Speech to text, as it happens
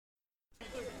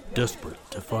Desperate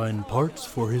to find parts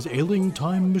for his ailing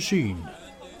time machine,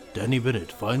 Danny Bennett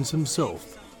finds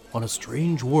himself on a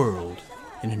strange world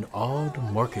in an odd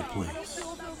marketplace.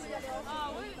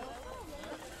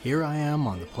 Here I am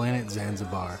on the planet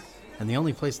Zanzibar, and the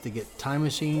only place to get time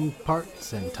machine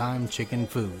parts and time chicken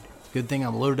food. Good thing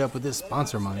I'm loaded up with this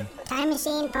sponsor money. Time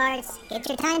machine parts, get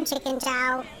your time chicken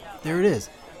chow. There it is.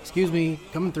 Excuse me,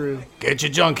 coming through. Get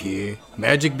your junk here.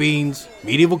 Magic beans,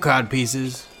 medieval cod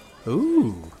pieces.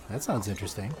 Ooh, that sounds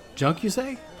interesting. Junk, you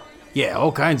say? Yeah,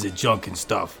 all kinds of junk and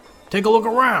stuff. Take a look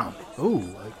around.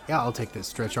 Ooh, yeah, I'll take this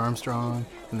Stretch Armstrong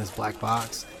and this black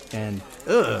box and,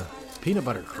 peanut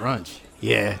butter crunch.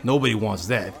 Yeah, nobody wants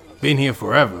that. Been here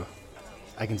forever.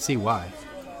 I can see why.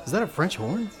 Is that a French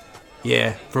horn?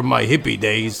 Yeah, from my hippie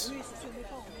days.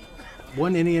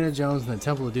 One Indiana Jones and the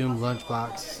Temple of Doom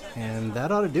lunchbox, and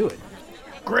that ought to do it.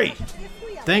 Great.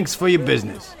 Thanks for your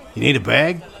business. You need a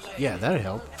bag? Yeah, that'd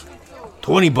help.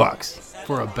 $20.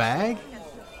 For a bag?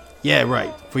 Yeah,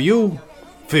 right. For you,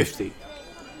 50.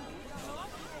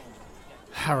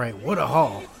 All right, what a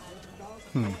haul.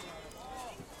 Maybe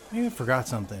I forgot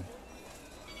something.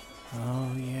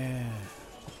 Oh, yeah.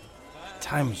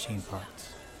 Time machine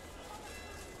parts.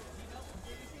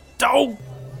 Oh!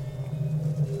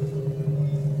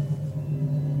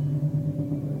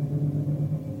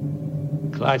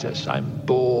 Clytus, I'm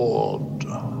bored.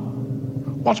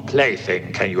 What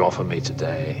plaything can you offer me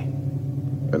today?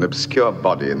 An obscure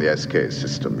body in the SK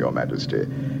system, Your Majesty.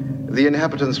 The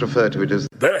inhabitants refer to it as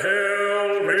the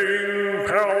Hail-Ming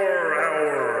Power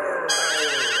Hour.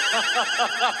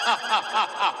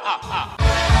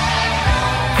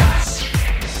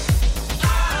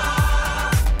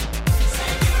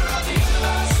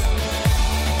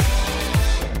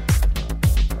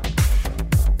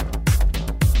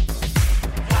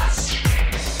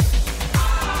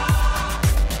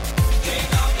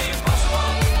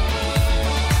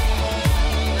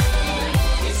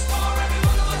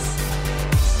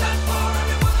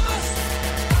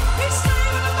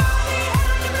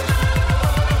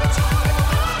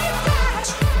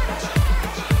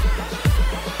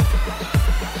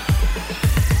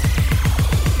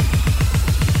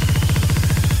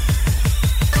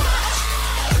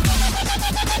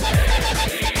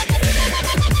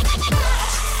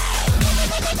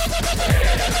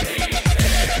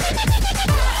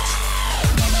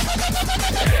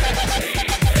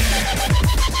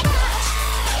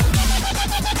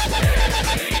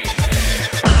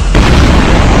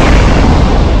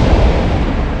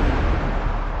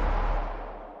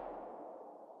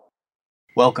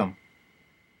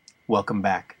 Welcome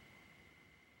back.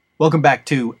 Welcome back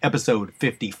to episode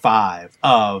 55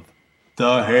 of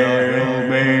the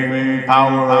Hail-Ming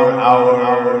Power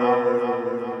Hour.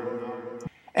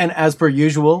 And as per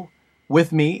usual,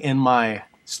 with me in my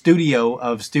studio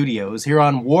of studios, here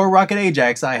on War Rocket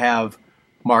Ajax, I have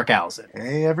Mark Allison.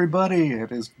 Hey everybody,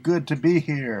 it is good to be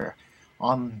here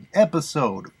on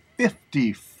episode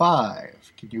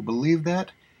 55. Can you believe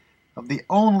that? Of the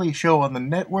only show on the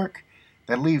network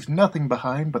that leaves nothing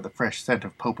behind but the fresh scent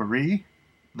of potpourri,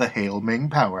 the Hail-Ming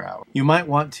Power Hour. You might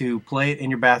want to play it in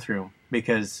your bathroom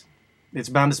because it's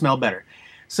bound to smell better.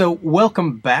 So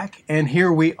welcome back, and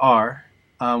here we are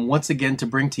once again to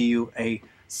bring to you a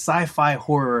sci-fi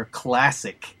horror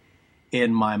classic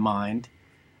in my mind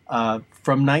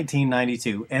from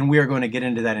 1992, and we are going to get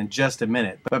into that in just a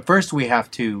minute. But first we have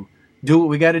to do what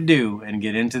we got to do and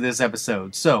get into this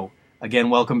episode. So again,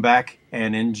 welcome back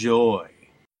and enjoy.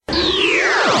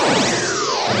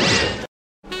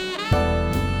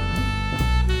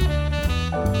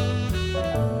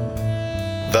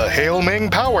 The Hail-Ming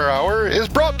Power Hour is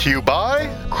brought to you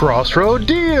by Crossroad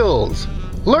Deals.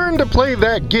 Learn to play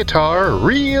that guitar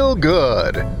real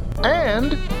good.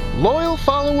 And loyal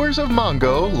followers of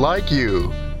Mongo like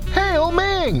you.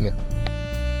 Hail-Ming!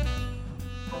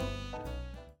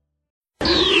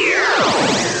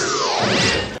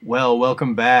 Well,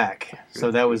 welcome back.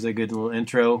 So that was a good little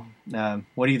intro.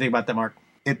 What do you think about that, Mark?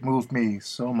 It moved me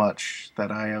so much that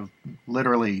I have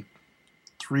literally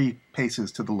 3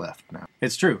 paces to the left now.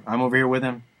 It's true. I'm over here with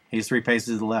him. He's 3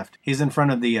 paces to the left. He's in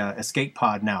front of the escape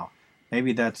pod now.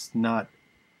 Maybe that's not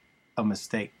a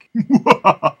mistake.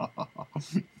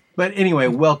 But anyway,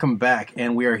 welcome back.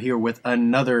 And we are here with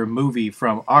another movie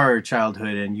from our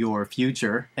childhood and your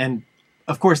future. And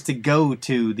of course, to go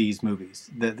to these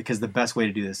movies, because the best way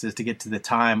to do this is to get to the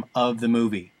time of the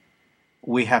movie.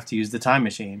 We have to use the time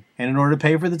machine. And in order to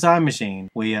pay for the time machine,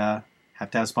 we have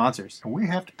to have sponsors. We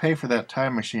have to pay for that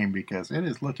time machine because it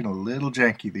is looking a little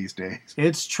janky these days.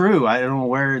 It's true. I don't know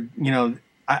where,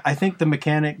 I think the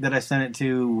mechanic that I sent it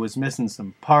to was missing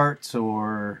some parts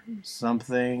or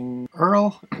something.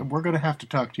 Earl, we're going to have to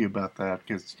talk to you about that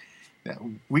because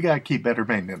we got to keep better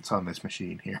maintenance on this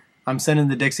machine here. I'm sending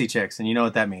the Dixie checks, and you know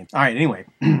what that means. All right, anyway.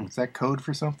 Is that code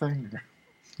for something?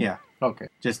 Yeah. Okay.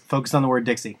 Just focus on the word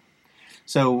Dixie.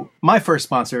 So my first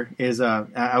sponsor is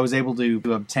I was able to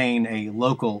obtain a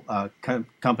local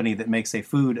company that makes a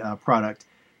food product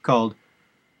called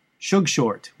Sugar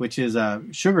Short, which is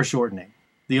sugar shortening.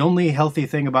 The only healthy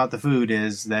thing about the food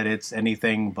is that it's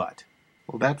anything but.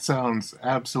 Well, that sounds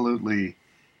absolutely,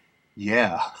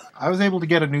 yeah. I was able to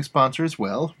get a new sponsor as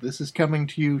well. This is coming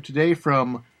to you today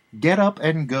from Get Up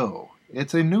and Go.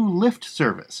 It's a new Lyft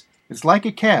service. It's like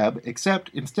a cab,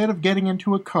 except instead of getting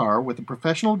into a car with a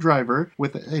professional driver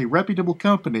with a reputable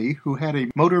company who had a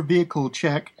motor vehicle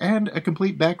check and a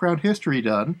complete background history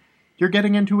done, you're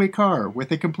getting into a car with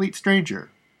a complete stranger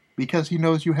because he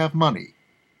knows you have money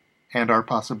and are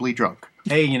possibly drunk.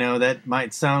 Hey, you know, that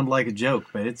might sound like a joke,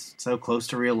 but it's so close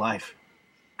to real life.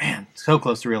 Man, so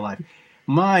close to real life.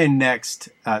 My next,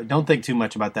 don't think too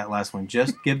much about that last one.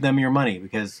 Just give them your money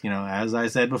because, you know, as I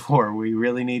said before, we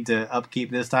really need to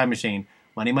upkeep this time machine.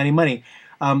 Money, money, money.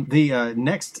 The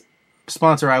next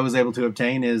sponsor I was able to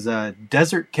obtain is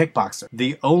Desert Kickboxer,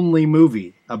 the only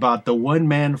movie about the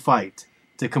one-man fight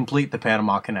to complete the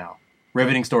Panama Canal.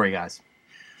 Riveting story, guys.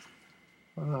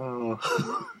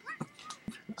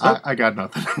 I got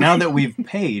nothing. Now that we've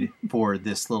paid for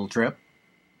this little trip,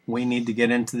 we need to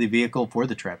get into the vehicle for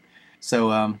the trip.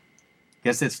 So,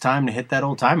 guess it's time to hit that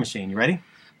old time machine. You ready?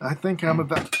 I think I'm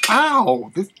about...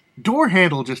 Ow! This door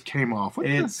handle just came off.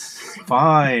 It's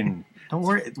fine. Don't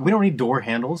worry. We don't need door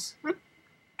handles.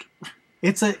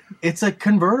 It's a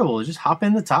convertible. Just hop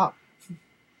in the top.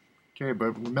 Okay,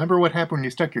 but remember what happened when you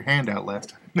stuck your hand out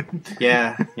last time?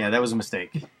 Yeah, that was a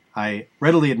mistake. I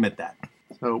readily admit that.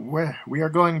 So we are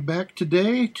going back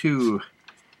today to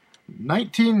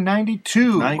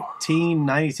 1992.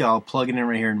 1992. I'll plug it in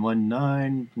right here in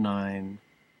 199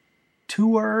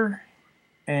 tour.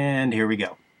 And here we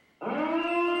go. All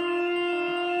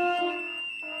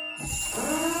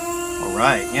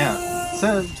right, yeah.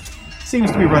 So,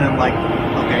 seems to be running like,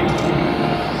 okay.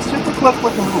 It's just the clip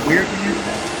looking a little weird to you.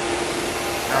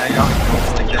 I don't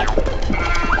think that.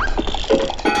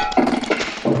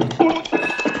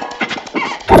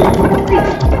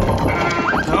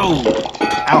 Oh!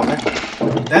 Ow,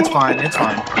 that's fine, it's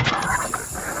fine.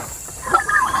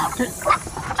 Did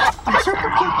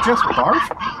Superkid just barf?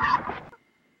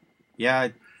 Yeah,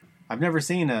 I've never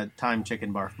seen a time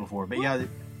chicken barf before, but yeah,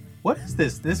 what is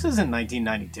this? This isn't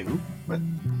 1992. But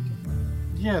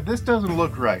yeah, this doesn't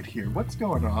look right here. What's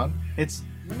going on? It's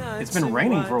been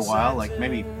raining for a while, like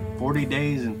maybe 40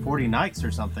 days and 40 nights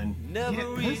or something.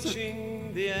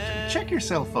 Yeah, check your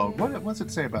cell phone. What's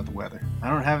it say about the weather? I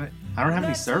don't have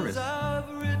any service.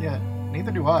 Yeah,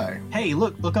 neither do I. Hey,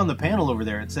 look on the panel over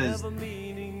there. It says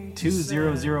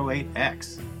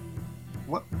 2008X.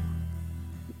 What?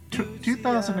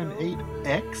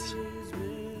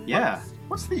 2008X? Yeah.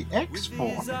 What's the X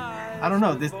for? I don't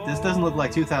know. This doesn't look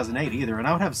like 2008 either, and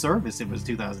I would have service if it was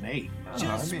 2008.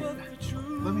 Let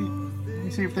me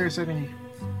see if there's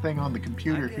anything on the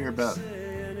computer here about.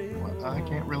 Well, I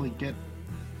can't really get.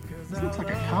 This looks like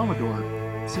a Commodore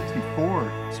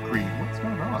 64 screen. What's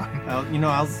going on? You know,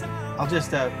 I'll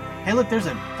just. Hey, look, there's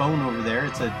a phone over there.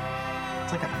 It's like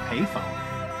a payphone.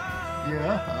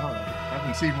 Yeah, I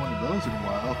haven't seen one of those in a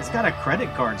while. It's got a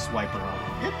credit card swiper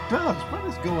on it. It does. What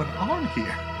is going on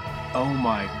here? Oh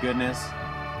my goodness.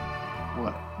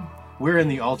 What? We're in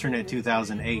the alternate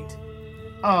 2008.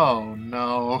 Oh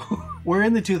no. We're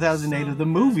in the 2008 of the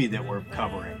movie that we're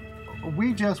covering.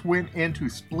 We just went into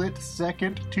Split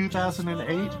Second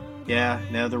 2008. Yeah,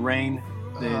 now the rain,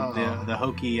 the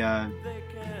hokey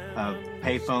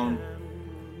payphone.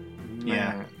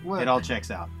 Yeah, it all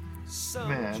checks out.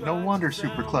 Man, no wonder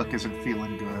Super Cluck isn't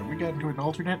feeling good. We got into an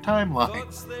alternate timeline.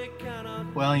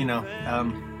 Well, you know,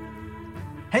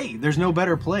 hey, there's no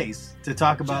better place to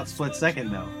talk about Split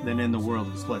Second, though, than in the world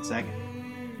of Split Second.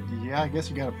 Yeah, I guess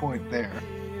you got a point there.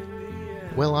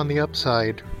 Well, on the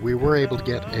upside, we were able to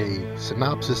get a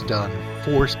synopsis done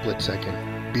for Split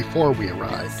Second before we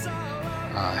arrived.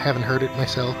 Haven't heard it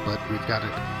myself, but we've got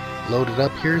it loaded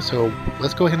up here, so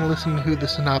let's go ahead and listen to the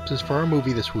synopsis for our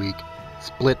movie this week,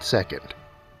 Split Second.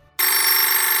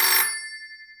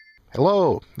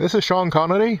 Hello, this is Sean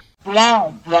Connery. Blah,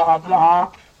 blah,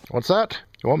 blah. What's that?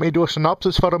 You want me to do a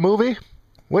synopsis for a movie?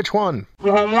 Which one?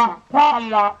 Blah, blah,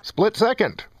 blah. Split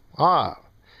Second. Ah,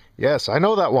 yes, I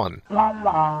know that one. Blah,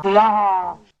 blah,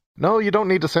 blah. No, you don't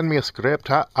need to send me a script.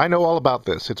 I know all about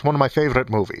this. It's one of my favorite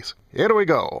movies. Here we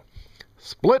go.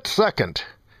 Split Second.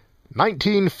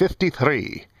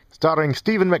 1953, starring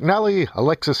Stephen McNally,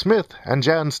 Alexa Smith, and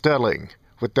Jan Sterling,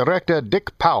 with director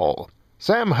Dick Powell.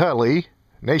 Sam Hurley,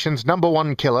 nation's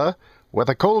 #1 killer, with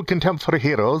a cold contempt for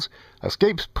heroes,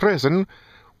 escapes prison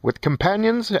with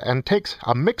companions and takes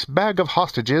a mixed bag of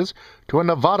hostages to a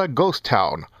Nevada ghost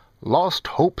town, Lost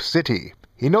Hope City.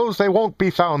 He knows they won't be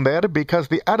found there because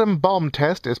the atom bomb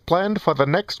test is planned for the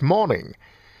next morning.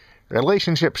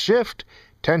 Relationships shift,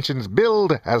 tensions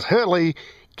build as Hurley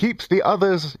keeps the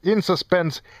others in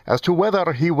suspense as to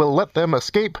whether he will let them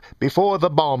escape before the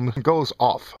bomb goes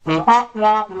off.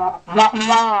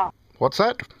 What's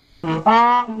that?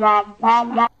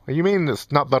 You mean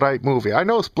it's not the right movie? I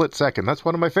know Split Second. That's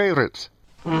one of my favorites.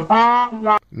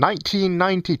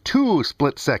 1992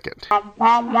 Split Second.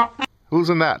 Who's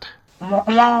in that?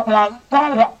 Rutger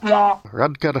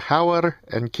Hauer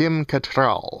and Kim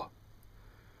Cattrall.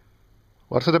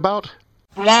 What's it about?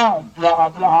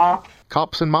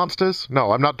 Cops and monsters?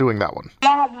 No, I'm not doing that one.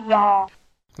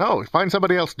 No, find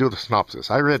somebody else to do the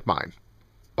synopsis. I read mine.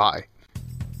 Bye.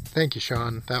 Thank you,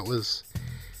 Sean. That was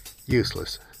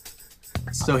useless.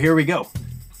 So here we go.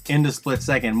 Into Split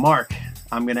Second. Mark,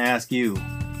 I'm going to ask you,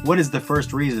 what is the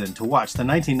first reason to watch the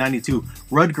 1992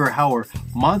 Rutger Hauer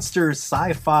monster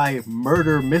sci-fi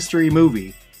murder mystery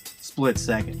movie, Split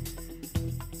Second?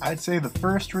 I'd say the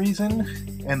first reason,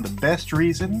 and the best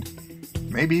reason,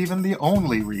 maybe even the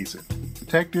only reason.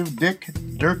 Detective Dick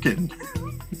Durkin.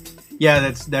 Yeah,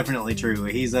 that's definitely true.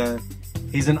 He's an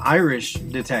Irish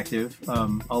detective,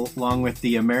 along with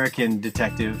the American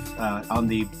detective on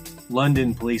the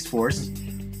London police force.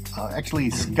 Actually,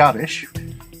 he's Scottish.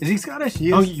 Is he Scottish? He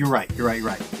is. Oh, you're right.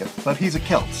 Yeah, but he's a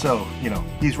Celt, so,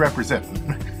 he's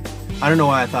representing. I don't know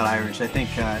why I thought Irish. I think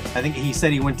he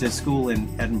said he went to school in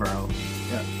Edinburgh.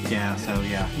 Yeah, so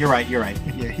yeah. You're right.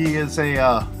 Yeah, he is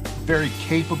a very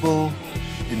capable,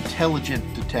 intelligent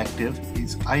detective.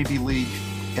 He's Ivy League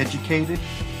educated.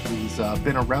 He's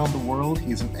been around the world.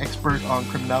 He's an expert on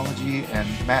criminology and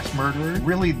mass murder.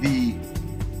 Really the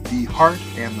heart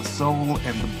and the soul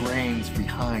and the brains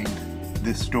behind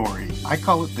this story. I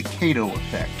call it the Cato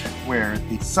effect, where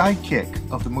the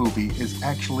sidekick of the movie is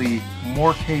actually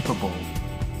more capable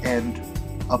and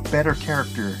a better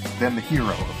character than the hero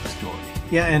of the story.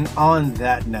 Yeah, and on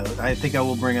that note, I think I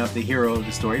will bring up the hero of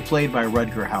the story, played by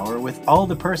Rutger Hauer, with all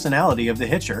the personality of the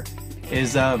Hitcher,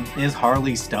 is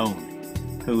Harley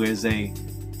Stone, who is a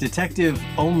detective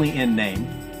only in name.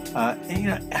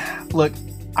 Look,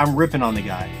 I'm ripping on the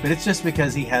guy, but it's just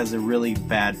because he has a really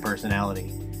bad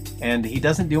personality, and he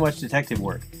doesn't do much detective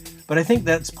work. But I think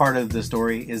that's part of the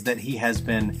story, is that he has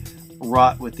been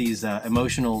wrought with these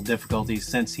emotional difficulties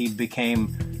since he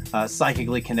became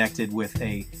psychically connected with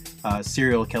a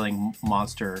serial killing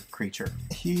monster creature.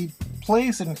 He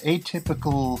plays an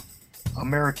atypical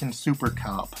American super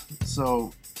cop.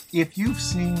 So if you've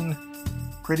seen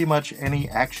pretty much any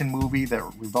action movie that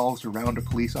revolves around a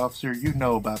police officer, you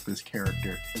know about this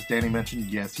character. As Danny mentioned,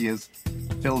 yes, he is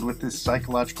filled with this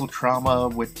psychological trauma,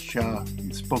 which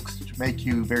is supposed to make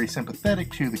you very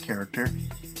sympathetic to the character,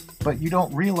 but you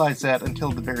don't realize that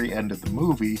until the very end of the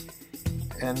movie.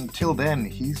 Until then,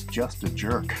 he's just a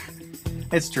jerk.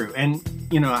 It's true, and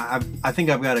I think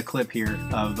I've got a clip here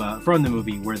of from the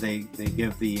movie where they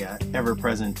give the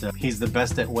ever-present "he's the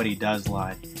best at what he does"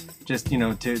 line, just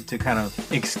to kind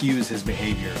of excuse his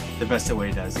behavior the best at what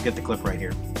he does. You get the clip right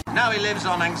here. Now he lives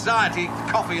on anxiety,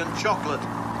 coffee, and chocolate.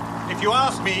 If you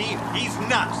ask me, he's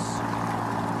nuts.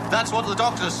 That's what the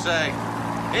doctors say.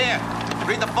 Here,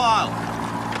 read the file.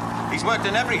 He's worked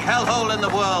in every hellhole in the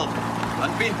world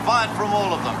and been fired from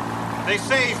all of them. They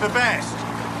say he's the best.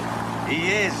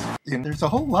 He is. And there's a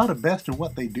whole lot of best of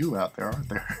what they do out there, aren't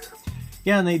there?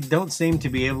 Yeah, and they don't seem to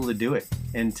be able to do it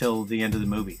until the end of the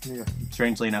movie, Yeah.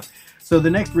 strangely enough. So the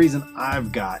next reason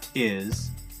I've got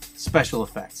is special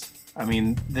effects. I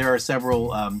mean, there are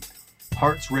several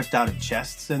hearts ripped out of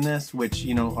chests in this, which,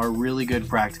 are really good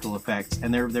practical effects,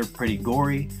 and they're pretty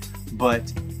gory, but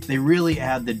they really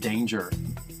add the danger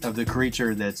of the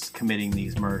creature that's committing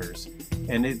these murders,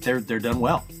 and they're done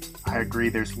well. I agree.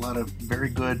 There's a lot of very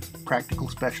good practical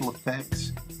special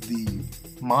effects. The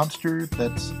monster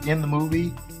that's in the movie,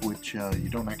 which you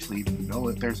don't actually even know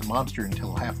that there's a monster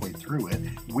until halfway through it.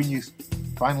 When you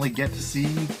finally get to see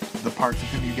the parts of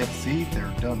him you get to see,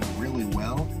 they're done really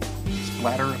well.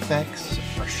 Splatter effects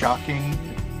are shocking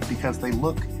because they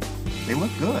look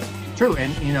good. True,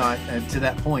 and to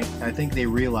that point, I think they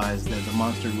realized that the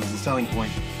monster was a selling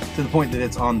point to the point that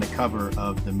it's on the cover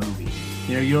of the movie.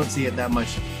 You don't see it that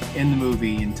much in the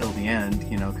movie until the end,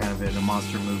 kind of in a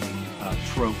monster movie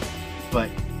trope. But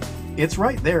it's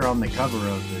right there on the cover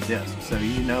of the disc, so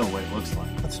you know what it looks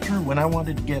like. That's true. When I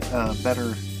wanted to get a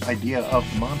better idea of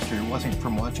the monster, it wasn't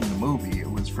from watching the movie.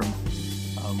 It was from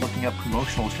looking up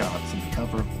promotional shots and the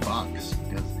cover of the box.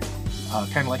 Because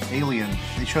kind of like Alien,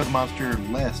 they show the monster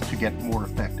less to get more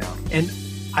effect out of it. And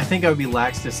I think I would be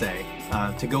lax to say,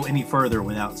 to go any further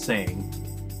without saying,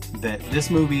 that this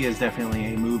movie is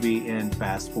definitely a movie in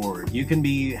fast forward. You can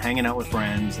be hanging out with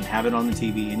friends and have it on the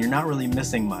TV, and you're not really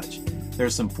missing much.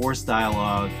 There's some forced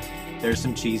dialogue, there's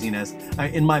some cheesiness.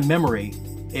 In my memory,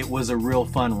 it was a real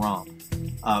fun romp.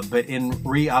 But in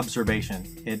re-observation,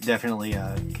 it definitely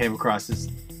came across as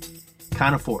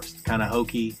kind of forced, kind of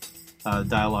hokey.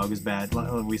 Dialogue is bad.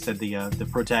 We said the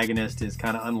protagonist is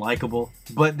kind of unlikable,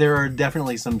 but there are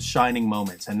definitely some shining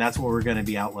moments, and that's what we're going to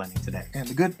be outlining today. And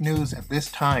the good news at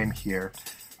this time here,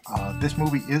 this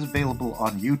movie is available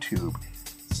on YouTube,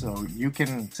 so you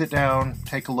can sit down,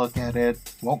 take a look at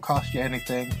it, won't cost you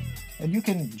anything, and you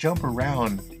can jump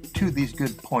around to these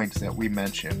good points that we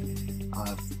mentioned.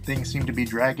 Things seem to be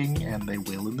dragging, and they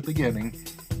will in the beginning.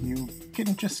 You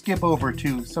can just skip over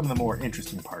to some of the more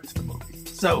interesting parts of the movie.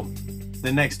 So,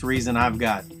 the next reason I've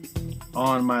got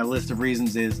on my list of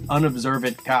reasons is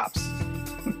unobservant cops.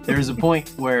 There's a point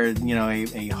where,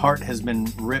 a heart has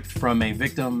been ripped from a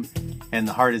victim, and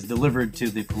the heart is delivered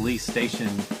to the police station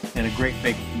in a great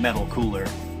big metal cooler.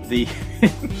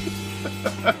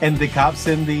 And the cops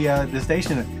in the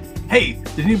station, hey,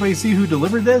 did anybody see who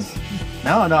delivered this?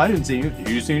 No, I didn't see you. Did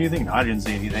you see anything? No, I didn't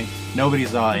see anything. Nobody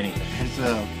saw anything. There's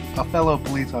a fellow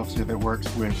police officer that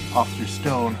works with Officer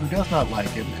Stone who does not like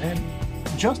him, and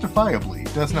justifiably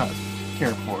does not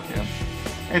care for him.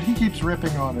 And he keeps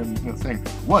ripping on him, saying,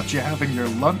 "What, you having your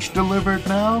lunch delivered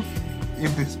now?"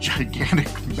 In this gigantic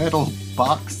metal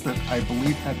box that I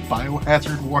believe had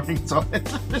biohazard warnings on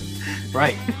it.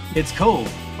 Right. It's cold.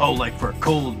 Oh, like for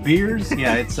cold beers?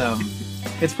 Yeah,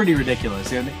 it's pretty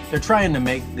ridiculous. And they're trying to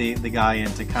make the guy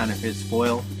into kind of his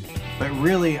foil. But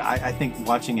really, I think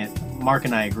watching it, Mark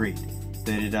and I agreed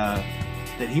that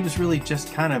he was really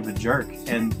just kind of a jerk.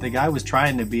 And the guy was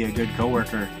trying to be a good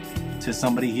coworker to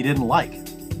somebody he didn't like,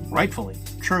 rightfully.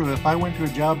 True, if I went to a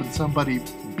job and somebody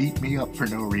beat me up for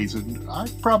no reason, I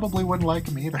probably wouldn't like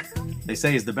him either. They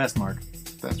say he's the best, Mark.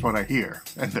 That's what I hear,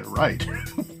 and they're right.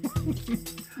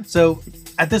 So,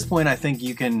 at this point, I think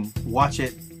you can watch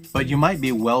it, but you might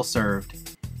be well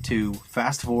served to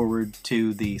fast forward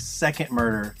to the second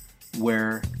murder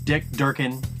where Dick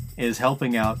Durkin is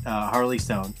helping out Harley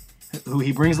Stone, who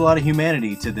he brings a lot of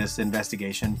humanity to this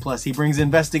investigation. Plus, he brings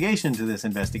investigation to this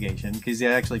investigation because he's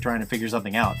actually trying to figure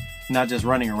something out, not just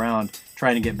running around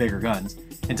trying to get bigger guns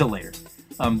until later.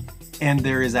 And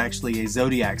there is actually a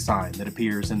zodiac sign that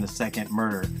appears in the second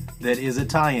murder that is a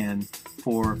tie-in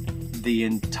for the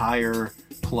entire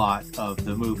plot of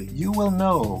the movie. You will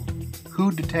know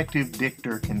who Detective Dick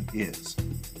Durkin is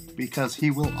because he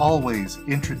will always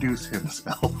introduce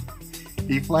himself.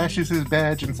 He flashes his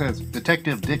badge and says,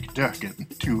 "Detective Dick Durkin,"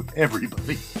 to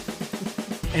everybody.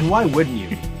 And why wouldn't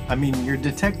you? I mean, you're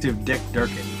Detective Dick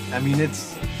Durkin. I mean,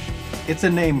 it's a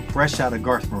name fresh out of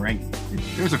Garth Marenghi.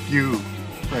 There's a few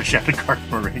fresh out of Garth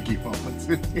Marenghi moments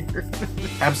in here.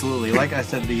 Absolutely. Like I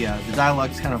said, the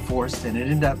dialogue's kind of forced, and it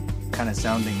ended up kind of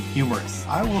sounding humorous.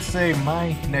 I will say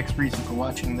my next reason for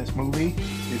watching this movie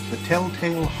is the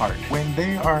telltale heart. When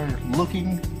they are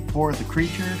looking for the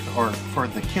creature, or for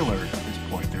the killer at this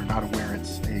point, they're not aware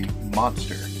it's a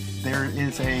monster. There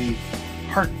is a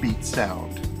heartbeat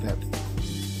sound that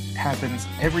happens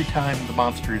every time the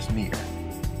monster is near.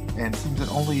 And it seems that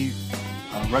only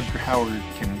Rutger Hauer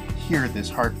can hear this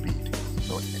heartbeat.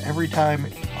 So every time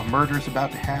a murder is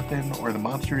about to happen or the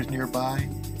monster is nearby,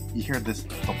 you hear this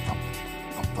thump thump,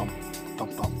 thump thump,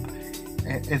 thump thump.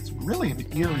 And it's really an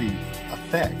eerie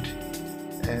effect.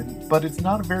 But it's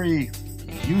not a very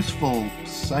useful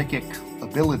psychic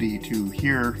ability to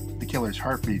hear the killer's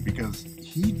heartbeat because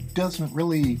he doesn't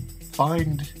really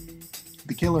find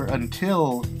the killer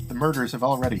until the murders have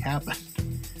already happened.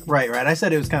 Right. I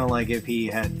said it was kind of like if he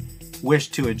had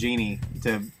wished to a genie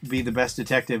to be the best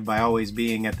detective by always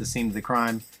being at the scene of the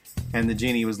crime, and the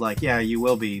genie was like, "Yeah, you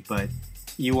will be, but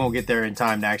you won't get there in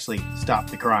time to actually stop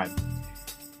the crime."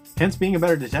 Hence being a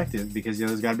better detective, because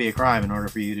there's got to be a crime in order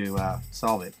for you to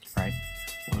solve it, right?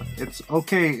 Well, it's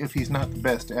okay if he's not the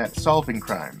best at solving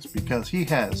crimes, because he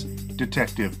has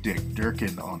Detective Dick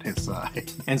Durkin on his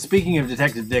side. And speaking of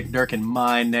Detective Dick Durkin,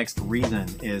 my next reason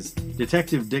is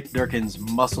Detective Dick Durkin's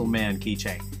Muscle Man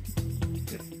keychain.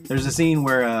 There's a scene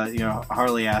where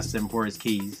Harley asks him for his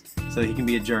keys so he can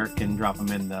be a jerk and drop them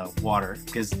in the water.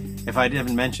 Because if I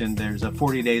didn't mention, there's a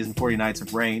 40 days and 40 nights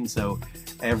of rain, so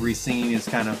every scene is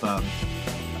kind of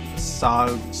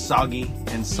soggy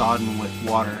and sodden with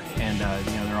water, and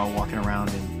they're all walking around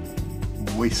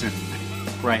and moistened.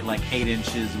 Right, like 8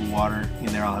 inches of water, and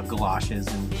they all have galoshes,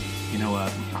 and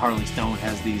Harley Stone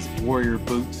has these warrior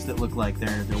boots that look like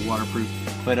they're waterproof.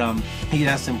 But he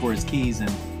asks him for his keys,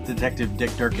 and Detective Dick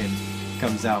Durkin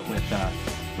comes out with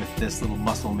this little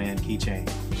muscle man keychain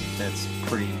that's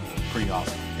pretty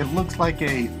awesome. It looks like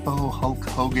a faux Hulk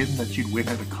Hogan that you'd win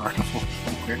at a carnival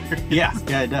somewhere. Yeah,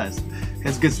 it does.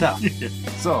 It's good stuff.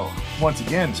 So, once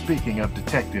again, speaking of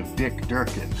Detective Dick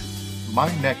Durkin, my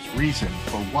next reason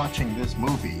for watching this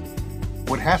movie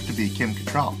would have to be Kim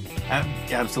Cattrall.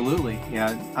 Absolutely,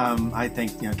 yeah. I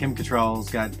think Kim Cattrall's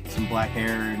got some black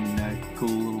hair and a cool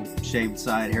little shaved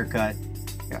side haircut.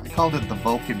 Yeah, I called it the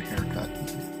Vulcan haircut.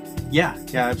 Yeah,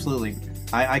 absolutely.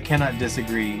 I cannot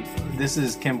disagree. This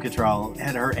is Kim Cattrall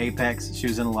at her apex. She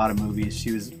was in a lot of movies.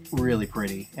 She was really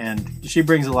pretty, and she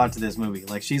brings a lot to this movie.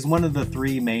 Like, she's one of the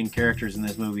 3 main characters in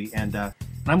this movie, and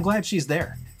I'm glad she's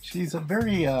there. She's a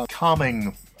very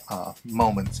calming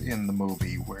moments in the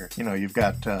movie where, you've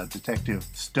got Detective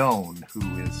Stone,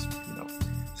 who is,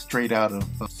 straight out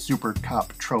of Super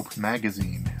Cop Trope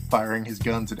magazine, firing his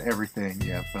guns at everything.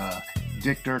 You have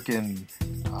Dick Durkin,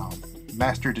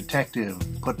 Master Detective,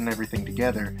 putting everything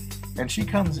together. And she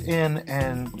comes in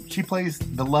and she plays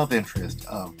the love interest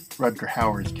of Rutger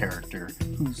Hauer's character,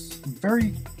 who's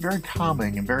very, very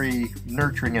calming and very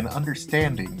nurturing and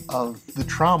understanding of the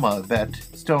trauma that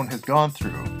Stone has gone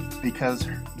through, because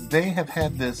they have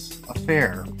had this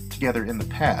affair together in the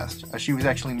past. She was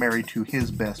actually married to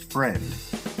his best friend,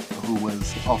 who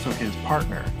was also his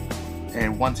partner.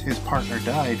 And once his partner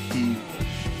died, he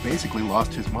basically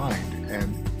lost his mind,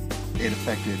 and it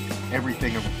affected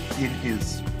everything in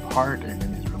his heart and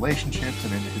in his relationships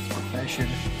and in his profession,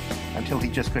 until he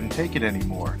just couldn't take it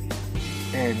anymore.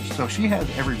 And so she has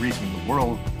every reason in the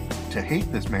world to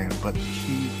hate this man, but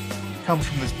she comes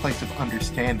from this place of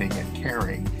understanding and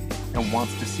caring and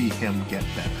wants to see him get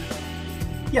better.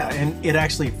 Yeah, and it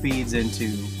actually feeds into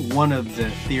one of the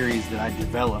theories that I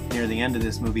developed near the end of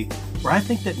this movie, where I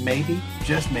think that maybe,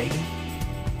 just maybe,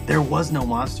 there was no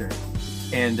monster.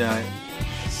 And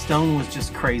Stone was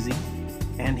just crazy,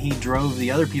 and he drove the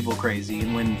other people crazy,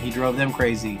 and when he drove them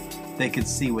crazy, they could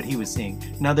see what he was seeing.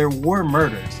 Now, there were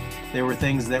murders. There were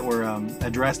things that were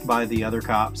addressed by the other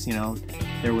cops,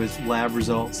 there was lab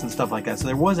results and stuff like that. So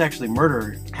there was actually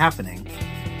murder happening.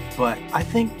 But I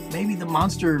think maybe the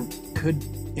monster could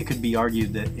be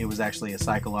argued that it was actually a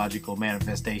psychological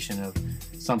manifestation of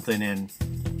something in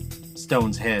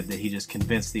Stone's head that he just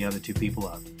convinced the other 2 people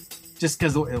of. Just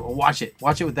because, watch it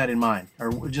with that in mind,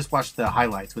 or just watch the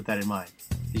highlights with that in mind.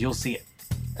 You'll see it.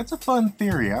 That's a fun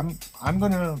theory. I'm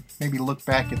gonna maybe look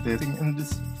back at this and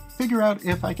just figure out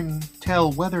if I can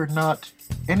tell whether or not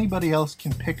anybody else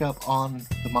can pick up on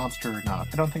the monster or not.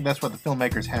 I don't think that's what the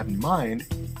filmmakers had in mind,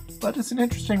 but it's an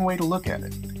interesting way to look at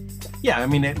it. Yeah, I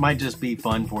mean, it might just be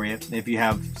fun for you if you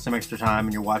have some extra time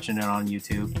and you're watching it on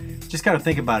YouTube. Just kind of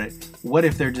think about it. What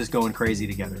if they're just going crazy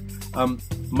together?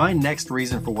 My next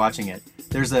reason for watching it,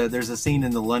 there's a scene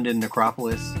in the London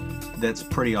necropolis that's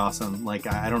pretty awesome. Like,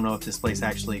 I don't know if this place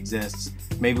actually exists.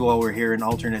 Maybe while we're here in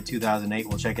alternate 2008,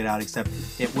 we'll check it out, except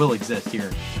it will exist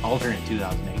here, alternate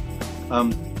 2008.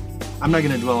 I'm not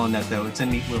going to dwell on that, though. It's a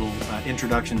neat little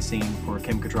introduction scene for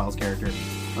Kim Cattrall's character.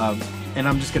 And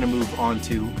I'm just going to move on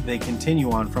to, they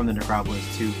continue on from the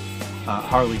necropolis to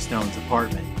Harley Stone's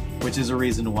apartment, which is a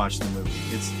reason to watch the movie.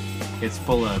 It's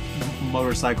full of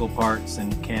motorcycle parts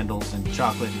and candles and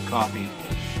chocolate and coffee,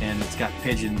 and it's got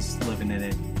pigeons living in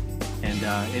it, and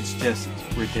it's just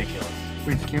ridiculous.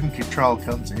 When Kim Cattrall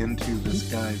comes into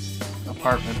this guy's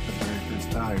apartment for the very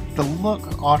first time, the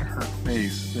look on her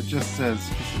face that just says,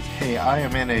 hey, I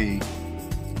am in a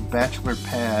bachelor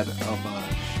pad of a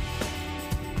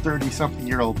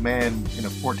 30-something-year-old man in a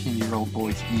 14-year-old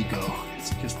boy's ego. It's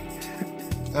just,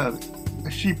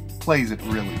 she plays it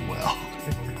really well.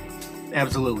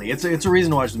 Absolutely. It's a reason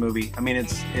to watch the movie. I mean,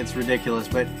 it's ridiculous,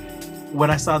 but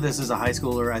when I saw this as a high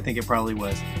schooler, I think it probably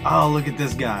was, oh, look at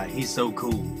this guy. He's so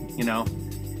cool, Yeah,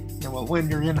 well, when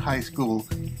you're in high school,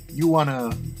 you want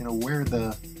to, wear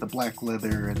the black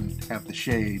leather and have the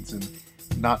shades and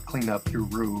not clean up your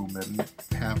room and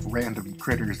have random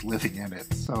critters living in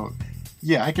it. So,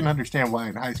 yeah, I can understand why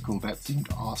in high school that seemed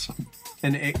awesome.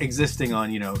 And existing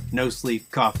on, no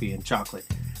sleep, coffee, and chocolate.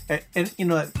 And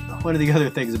one of the other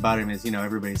things about him is,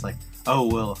 everybody's like, oh,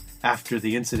 well, after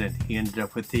the incident, he ended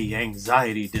up with the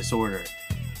anxiety disorder.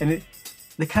 And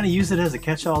they kind of use it as a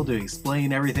catch-all to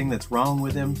explain everything that's wrong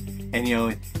with him. And,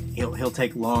 he'll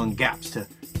take long gaps to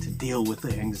deal with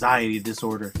the anxiety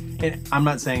disorder. And I'm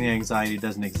not saying that anxiety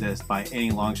doesn't exist by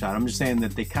any long shot. I'm just saying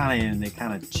that they kind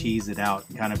of cheese it out,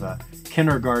 kind of a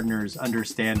kindergartner's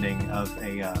understanding of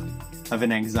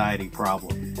an anxiety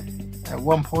problem. At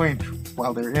one point,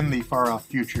 while they're in the far-off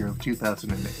future of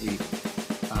 2008,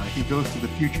 he goes to the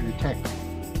Future Tech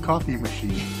coffee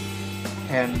machine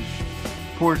and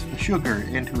pours the sugar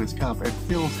into his cup and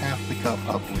fills half the cup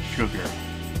up with sugar,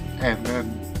 and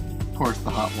then pours the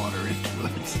hot water into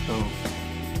it. So,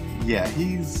 yeah,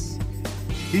 he's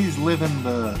living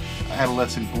the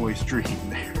adolescent boy's dream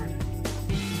there.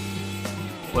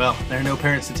 Well, there are no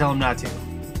parents to tell him not to.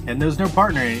 And there's no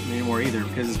partner anymore either,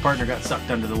 because his partner got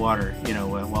sucked under the water,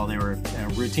 while they were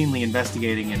routinely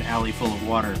investigating an alley full of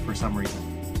water for some reason.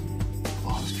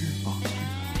 Foster.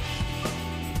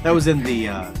 That was in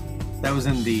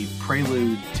the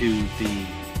prelude to the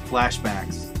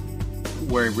flashbacks,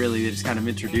 where really they just kind of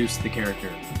introduced the character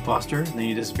Foster, and then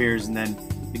he disappears, and then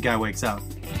the guy wakes up.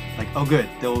 Like, oh good,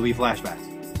 there will be flashbacks.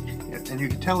 Yeah, and you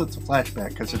can tell it's a flashback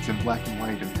because it's in black and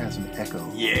white and has an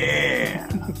echo. Yeah.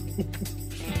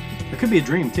 It could be a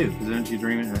dream too, because don't you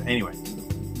dream it? Anyway,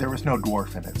 there was no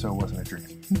dwarf in it, so it wasn't a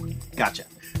dream. Gotcha.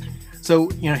 So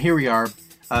here we are.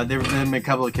 There have been a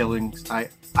couple of killings.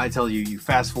 I tell you, you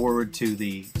fast forward to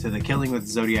the killing with the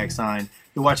Zodiac sign.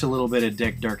 You watch a little bit of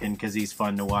Dick Durkin because he's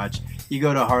fun to watch. You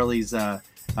go to Harley's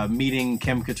meeting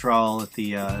Kim Cattrall at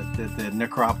the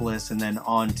necropolis, and then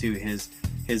on to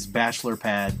his bachelor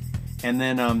pad, and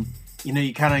then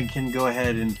you kind of can go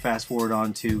ahead and fast forward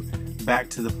on to back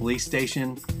to the police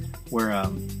station, where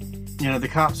the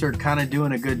cops are kind of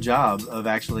doing a good job of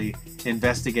actually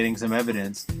investigating some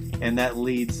evidence, and that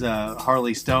leads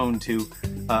Harley Stone to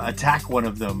attack one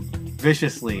of them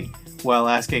viciously while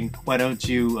asking, why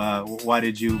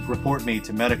did you report me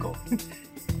to medical?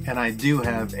 And I do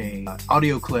have a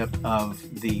audio clip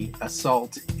of the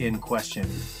assault in question,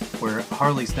 where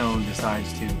Harley Stone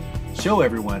decides to show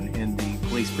everyone in the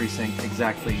police precinct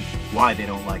exactly why they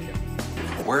don't like him.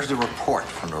 Where's the report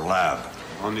from the lab?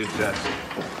 On your desk.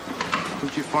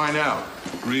 What'd you find out?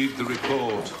 Read the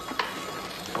report.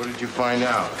 What did you find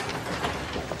out?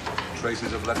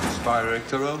 Traces of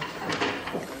leptospiroctoro.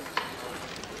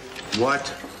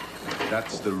 What?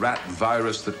 That's the rat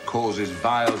virus that causes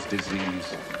Weil's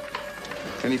disease.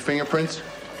 Any fingerprints?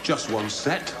 Just one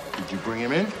set. Did you bring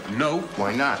him in? No.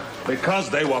 Why not? Because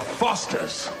they were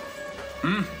Fosters.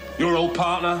 Your old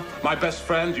partner, my best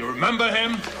friend, you remember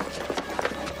him?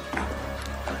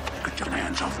 Get your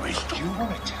hands off me. Do you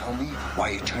want to tell me why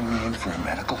you turned me in for a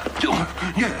medical?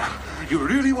 Yeah. You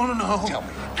really want to know? Tell me.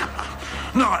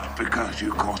 Not because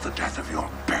you caused the death of your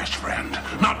best friend.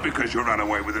 Not because you ran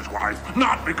away with his wife.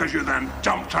 Not because you then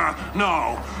dumped her.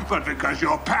 No. But because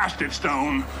you're past it,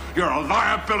 Stone. You're a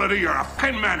liability. You're a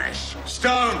fucking menace.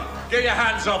 Stone, get your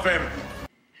hands off him.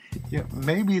 Yeah,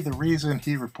 maybe the reason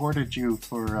he reported you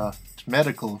for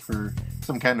medical for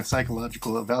some kind of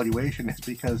psychological evaluation is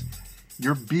because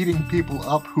you're beating people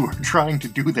up who are trying to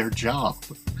do their job.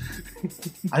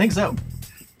 I think so.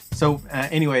 So,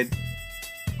 anyway,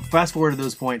 fast forward to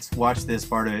those points, watch this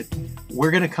part of it.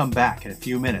 We're going to come back in a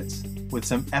few minutes with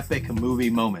some epic movie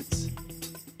moments.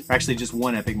 Actually, just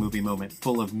one epic movie moment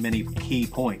full of many key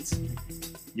points.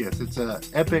 Yes, it's an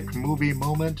epic movie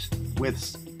moment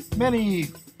with many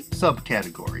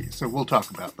subcategories, so we'll talk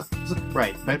about those.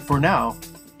 Right, but for now,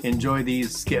 enjoy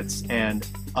these skits and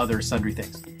other sundry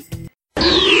things.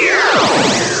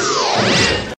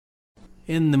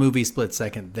 In the movie Split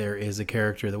Second, there is a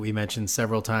character that we mentioned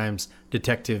several times,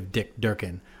 Detective Dick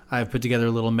Durkin. I've put together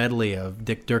a little medley of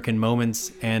Dick Durkin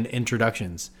moments and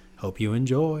introductions. Hope you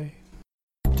enjoy.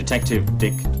 Detective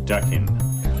Dick Durkin.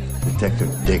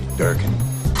 Detective Dick Durkin.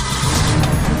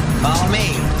 Follow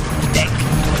me, Dick.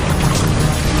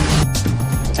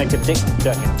 Detective Dick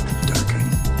Durkin. Durkin.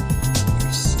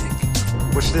 You're sick.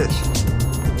 What's this?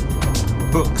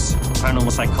 Books.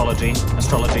 Paranormal psychology,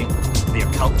 astrology, the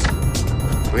occult.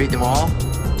 Read them all?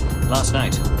 Last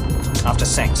night. After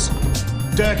sex.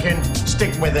 Durkin,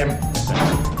 stick with him.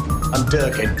 I'm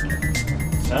Durkin.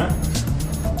 Sir?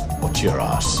 What's your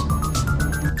ass?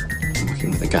 I'm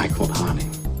working with a guy called Harney.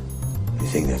 You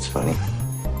think that's funny?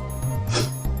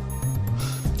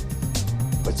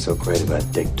 What's so great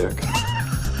about Dick Durkin?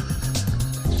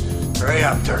 Hurry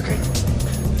up, Durkin.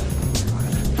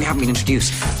 We haven't been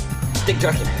introduced. Dick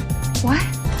Durkin. What?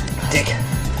 Dick.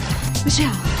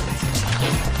 Michelle.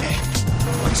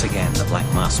 Once again, the Black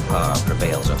Mask power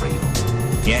prevails over you.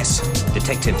 Yes,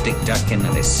 Detective Dick Durkin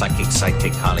and his psychic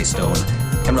sidekick Harley Stone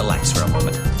can relax for a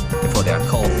moment before they are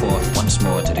called forth once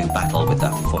more to do battle with the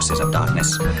forces of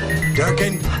darkness.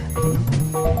 Durkin,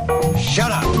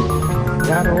 shut up.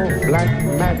 shadow black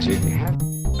magic.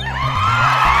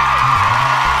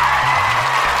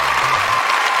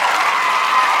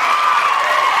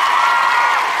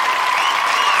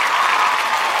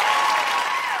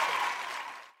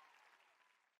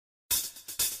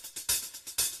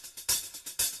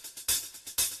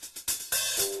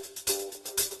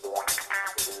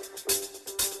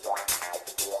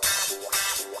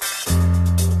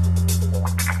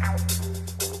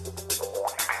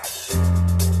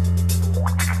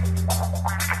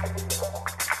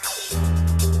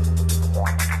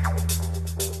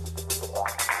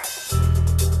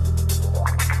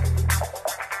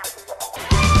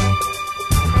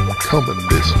 Coming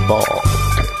this fall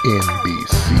to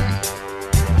NBC.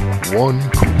 One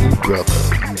cool brother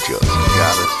you just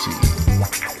gotta see.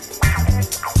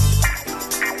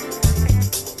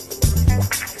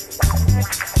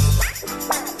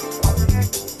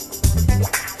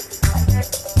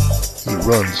 He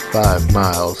runs 5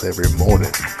 miles every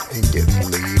morning and gets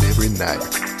laid every night.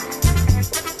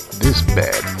 This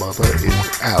bad mother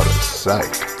is out of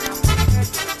sight.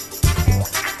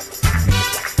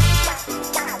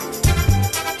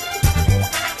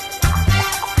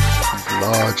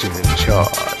 Large and in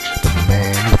charge, the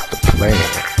man with the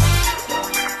plan.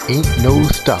 Ain't no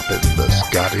stopping the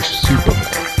Scottish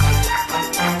Superman.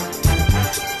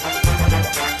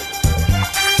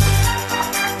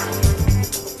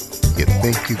 You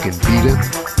think you can beat him?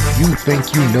 You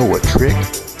think you know a trick?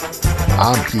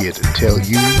 I'm here to tell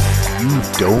you, you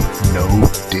don't know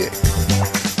dick.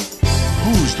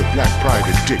 Who's the black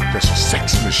private dick that's a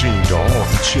sex machine to all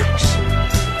the chicks?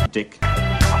 Dick.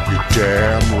 You're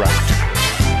damn right.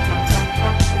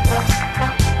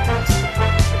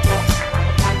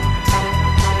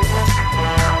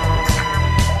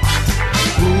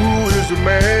 Who is the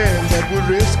man that would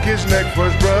risk his neck for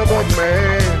his brother,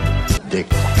 man? Dick.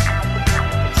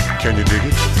 Can you dig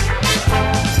it?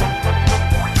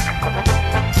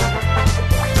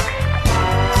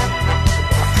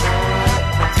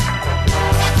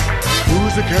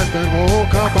 Who's the cat that won't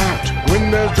cop out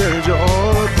when there's danger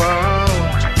all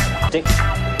about? Dick.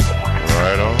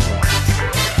 Right on.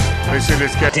 They say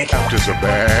this cat is a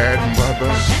bad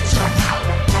mother.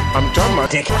 I'm talking about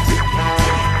Dick.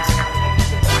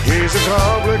 He's a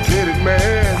complicated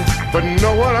man, but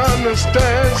no one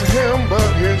understands him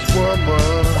but his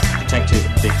woman. Detective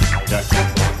Dick Durkin.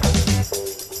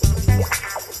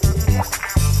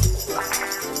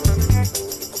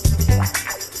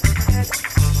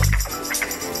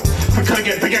 We've got to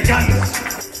get bigger guns!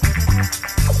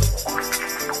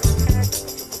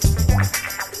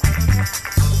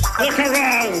 Look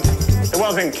around! It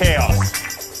wasn't chaos.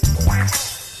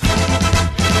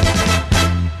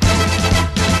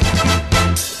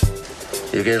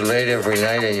 You get laid every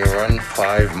night and you run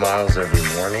 5 miles every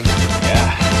morning?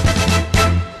 Yeah.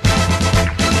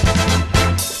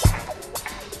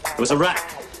 It was a rat.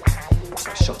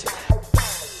 So I shot it.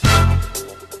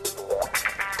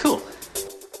 Cool.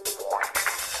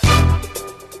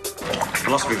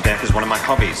 Philosophy of death is one of my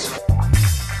hobbies.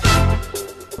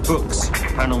 Books,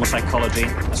 paranormal psychology,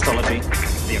 astrology,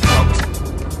 the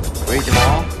occult. Read them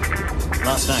all?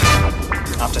 Last night,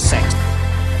 after sex.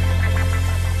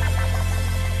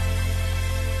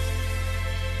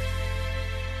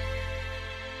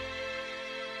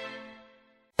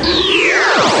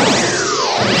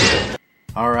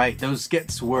 All right, those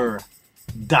skits were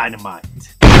dynamite.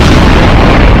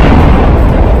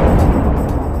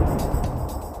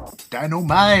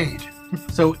 Dynamite.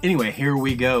 So anyway, here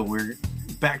we go. We're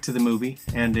back to the movie,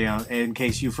 and in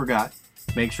case you forgot,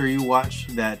 make sure you watch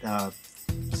that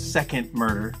second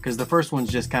murder, because the first one's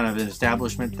just kind of an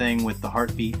establishment thing with the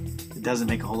heartbeat. It doesn't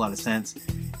make a whole lot of sense.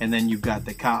 And then you've got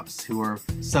the cops who are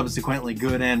subsequently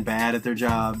good and bad at their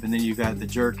job, and then you've got the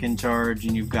jerk in charge,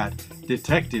 and you've got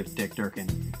Detective Dick Durkin,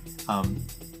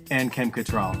 and Kim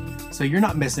Cattrall. So you're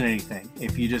not missing anything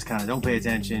if you just kind of don't pay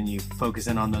attention. You focus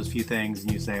in on those few things,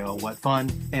 and you say, "Oh, what fun!"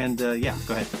 And yeah,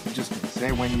 go ahead. Just gonna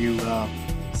say, when you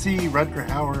see Rutger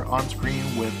Hauer on screen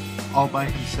with all by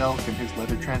himself in his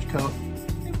leather trench coat,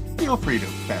 feel free to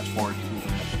fast forward to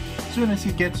him. As soon as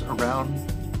he gets around,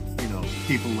 you know,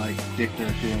 people like Dick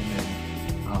Durkin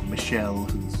and Michelle,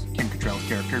 who's Kim Cattrall's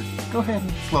character, go ahead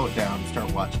and slow it down and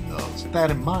start watching those. With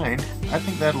that in mind, I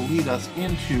think that'll lead us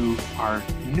into our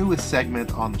newest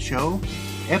segment on the show,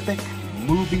 Epic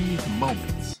Movie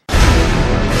Moments.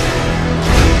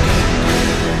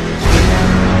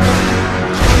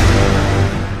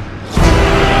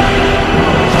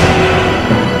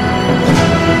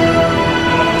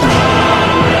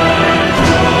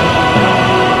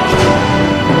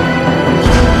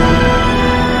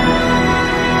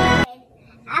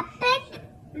 Epic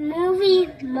movie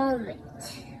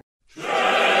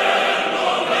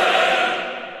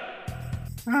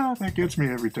That gets me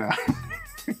every time.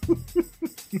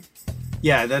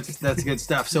 Yeah, that's good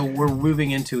stuff. So we're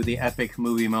moving into the epic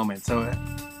movie moment. So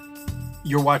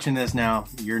you're watching this now.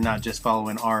 You're not just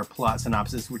following our plot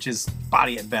synopsis, which is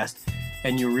spotty at best,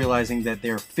 and you're realizing that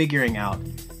they're figuring out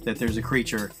that there's a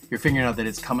creature. You're figuring out that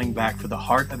it's coming back for the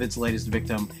heart of its latest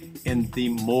victim in the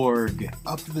morgue.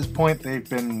 Up to this point, they've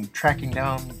been tracking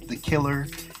down the killer,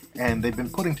 and they've been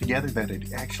putting together that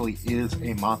it actually is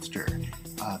a monster.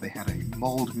 They had a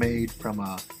mold made from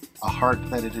a heart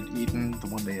that it had eaten, the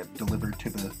one they had delivered to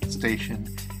the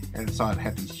station, and saw it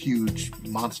had these huge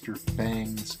monster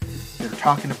fangs. They're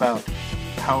talking about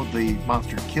how the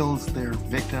monster kills their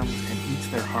victims and eats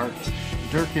their hearts.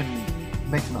 Durkin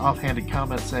makes an offhanded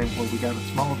comment saying, well, we got a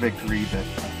small victory that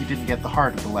he didn't get the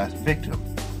heart of the last victim.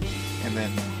 And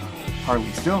then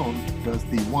Harley Stone does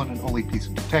the one and only piece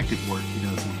of detective work he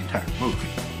does in the entire movie.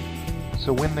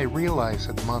 So when they realized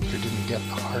that the monster didn't get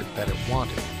the heart that it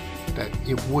wanted, that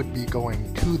it would be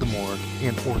going to the morgue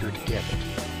in order to get it,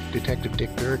 Detective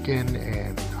Dick Durkin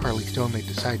and Harley Stone, they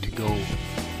decide to go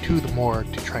to the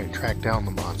morgue to try and track down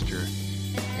the monster,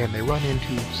 and they run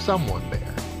into someone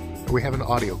there. We have an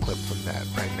audio clip from that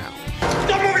right now.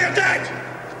 Stop moving, you're dead!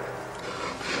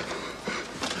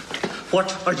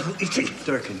 What are you eating?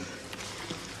 Durkin.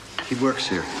 He works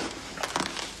here.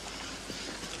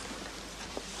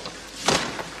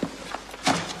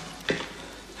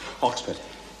 Oxford.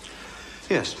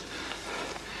 Yes.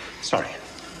 Sorry.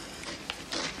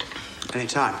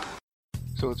 Anytime.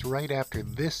 So it's right after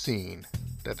this scene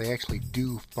that they actually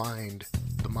do find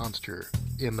the monster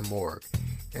in the morgue,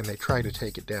 and they try to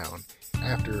take it down.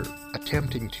 After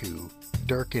attempting to,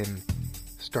 Durkin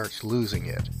starts losing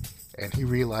it, and he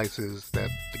realizes that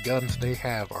the guns they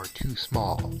have are too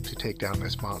small to take down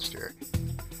this monster.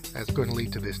 That's going to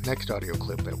lead to this next audio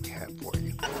clip that we have for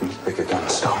you. Bigger gun,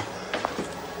 Stone.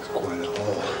 It's quite a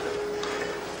hole.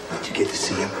 Did you get to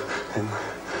see him? Him?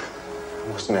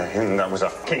 Wasn't that him? That was a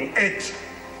fucking it!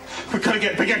 We gotta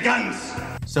get bigger guns!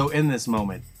 So in this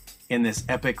moment, in this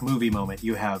epic movie moment,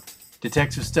 you have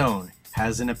Detective Stone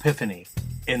has an epiphany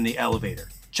in the elevator.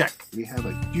 Check. We have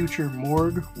a future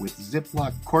morgue with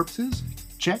Ziploc corpses.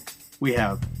 Check. We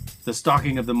have the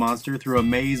stalking of the monster through a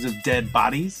maze of dead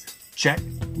bodies. Check.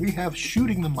 We have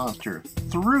shooting the monster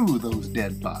through those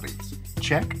dead bodies.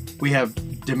 Check. We have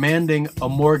demanding a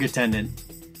morgue attendant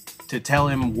to tell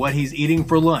him what he's eating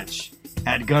for lunch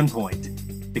at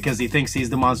gunpoint because he thinks he's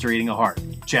the monster eating a heart.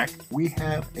 Check. We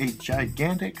have a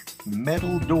gigantic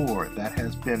metal door that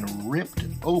has been ripped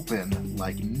open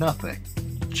like nothing.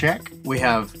 Check. We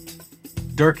have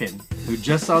Durkin, who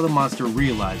just saw the monster,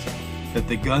 realizing that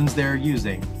the guns they're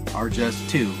using are just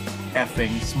too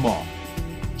effing small.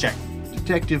 Check.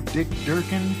 Detective Dick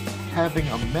Durkin having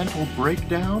a mental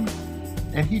breakdown,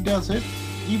 and he does it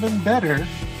even better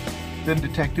than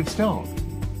Detective Stone.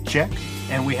 Check.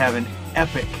 And we have an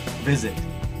epic visit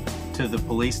to the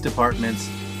police department's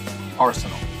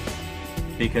arsenal,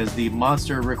 because the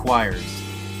monster requires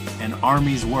an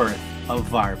army's worth of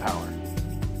firepower.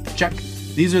 Check.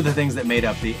 These are the things that made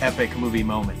up the epic movie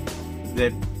moment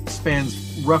that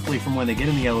spans roughly from when they get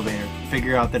in the elevator,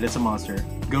 figure out that it's a monster,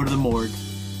 go to the morgue,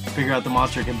 figure out the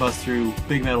monster can bust through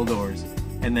big metal doors,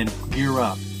 and then gear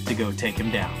up to go take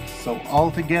him down. So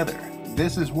altogether,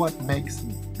 this is what makes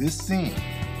this scene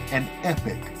an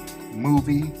epic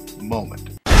movie moment.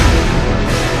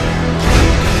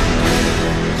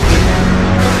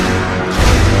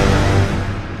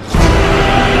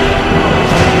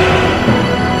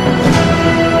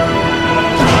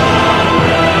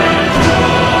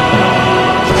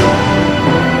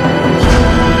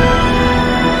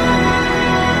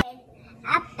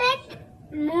 Epic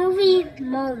movie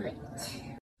moment.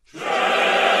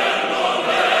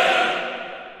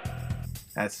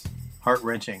 That's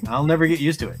heart-wrenching. I'll never get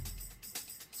used to it.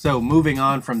 So moving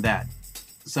on from that.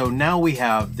 So now we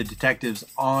have the detectives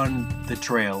on the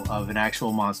trail of an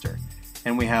actual monster.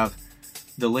 And we have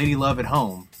the lady love at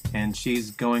home. And she's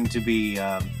going to be,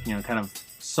 kind of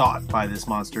sought by this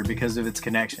monster because of its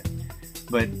connection.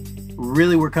 But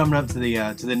really we're coming up to the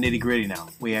nitty-gritty now.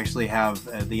 We actually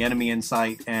have the enemy in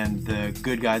sight and the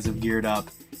good guys have geared up.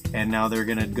 And now they're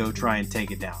going to go try and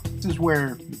take it down. This is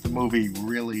where the movie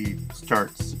really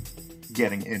starts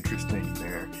getting interesting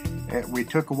there. We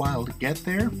took a while to get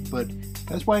there, but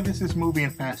that's why this is movie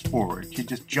and fast forward. You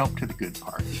just jump to the good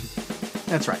part.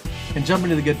 That's right. And jumping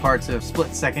to the good parts of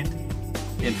split second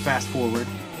in fast forward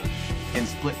and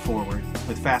split forward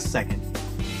with fast second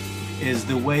is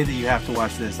the way that you have to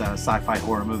watch this sci-fi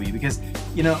horror movie, because,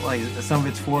 some of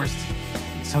it's forced,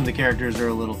 some of the characters are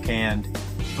a little canned,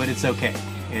 but it's okay.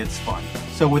 It's fun.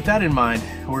 So with that in mind,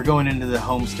 we're going into the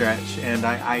home stretch, and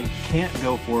I can't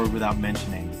go forward without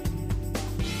mentioning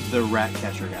the rat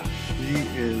catcher guy. He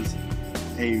is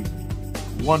a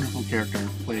wonderful character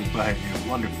played by a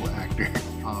wonderful actor.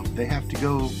 They have to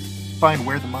go find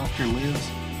where the monster lives.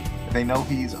 They know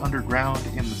he's underground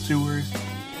in the sewers,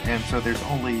 and so there's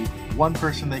only one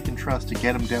person they can trust to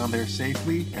get him down there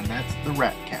safely, and that's the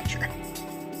rat catcher.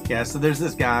 Yeah, so there's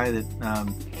this guy that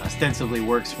ostensibly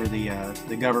works for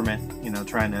the government,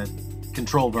 trying to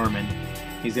control vermin.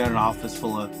 He's got an office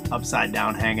full of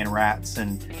upside-down hanging rats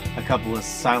and a couple of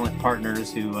silent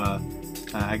partners who,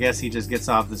 I guess he just gets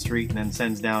off the street and then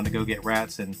sends down to go get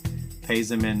rats and pays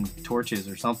them in torches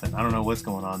or something. I don't know what's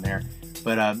going on there.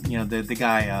 But, the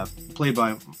guy played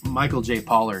by Michael J.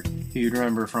 Pollard, who you'd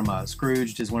remember from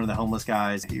Scrooged, is one of the homeless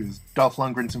guys. He was Dolph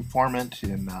Lundgren's informant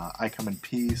in I Come in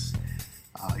Peace.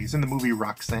 He's in the movie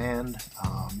Roxanne.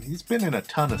 He's been in a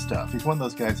ton of stuff. He's one of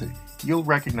those guys that you'll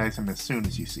recognize him as soon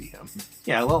as you see him.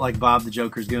 Yeah, a lot like Bob the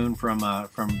Joker's goon from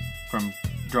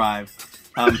Drive.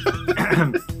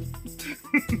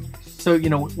 So,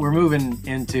 we're moving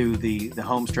into the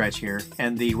home stretch here,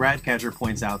 and the rat catcher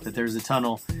points out that there's a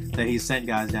tunnel that he sent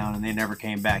guys down and they never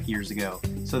came back years ago.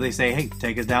 So they say, hey,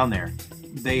 take us down there.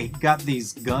 They got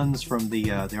these guns from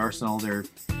the arsenal. They're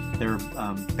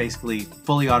basically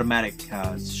fully automatic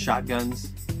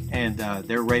shotguns, and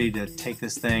they're ready to take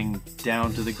this thing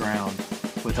down to the ground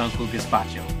with Uncle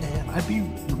Gazpacho. And I'd be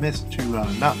remiss to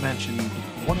not mention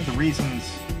one of the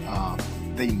reasons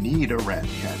they need a rat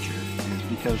catcher is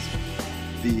because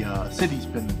the city's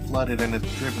been flooded and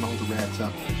it's driven all the rats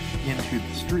up into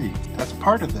the streets. As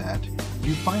part of that,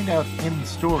 you find out in the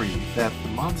story that the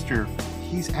monster,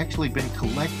 he's actually been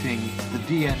collecting the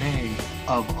DNA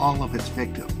of all of its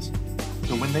victims.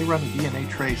 So when they run a DNA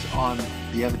trace on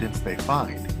the evidence they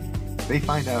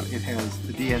find out it has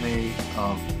the DNA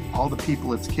of all the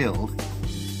people it's killed,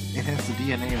 it has the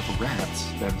DNA of the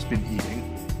rats that it's been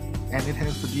eating, and it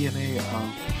has the DNA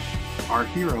of our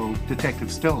hero,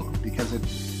 Detective Stone, because it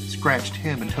scratched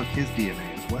him and took his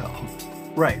DNA as well.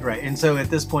 Right. And so at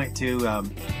this point, too,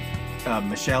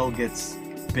 Michelle gets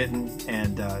bitten,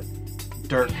 and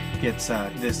Dirk gets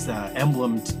this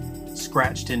emblem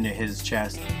scratched into his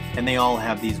chest, and they all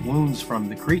have these wounds from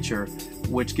the creature,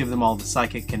 which give them all the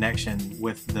psychic connection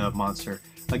with the monster.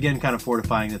 Again, kind of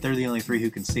fortifying that they're the only three who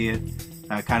can see it,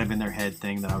 kind of in their head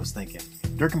thing that I was thinking.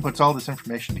 Durkin puts all this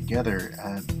information together,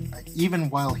 and even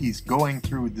while he's going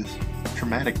through this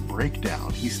traumatic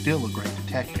breakdown, he's still a great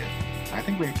detective. I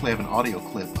think we actually have an audio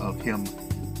clip of him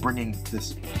bringing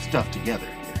this stuff together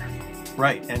here.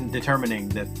 Right, and determining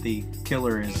that the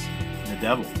killer is the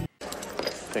devil.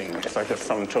 Thing is like the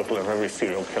sum total of every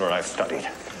serial killer I've studied.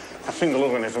 A single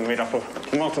organism made up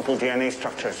of multiple DNA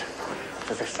structures.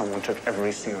 It's as if someone took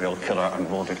every serial killer and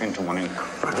rolled it into one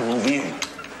incredible being.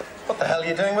 What the hell are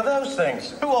you doing with those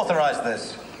things? Who authorized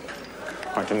this?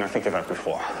 Why didn't I think of that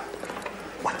before?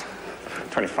 What?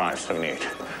 2578.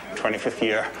 25th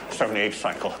year, 78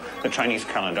 cycle. The Chinese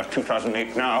calendar,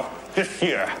 2008 now. This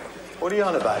year. What are you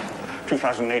on about?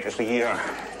 2008 is the year.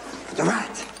 The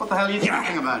rat. What the hell are you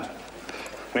talking about?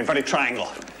 The inverted triangle.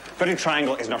 Inverted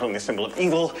triangle is not only a symbol of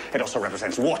evil, it also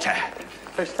represents water.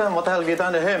 Hey, Stan, what the hell have you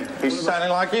done to him? He's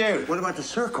sounding like you. What about the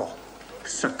circle? The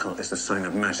circle is the sign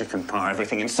of magic and power.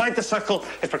 Everything inside the circle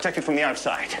is protected from the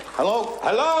outside. Hello?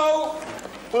 Hello?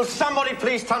 Will somebody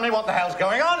please tell me what the hell's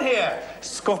going on here?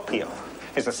 Scorpio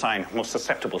is the sign most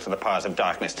susceptible to the powers of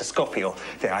darkness. To Scorpio,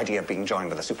 the idea of being joined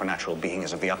with a supernatural being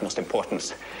is of the utmost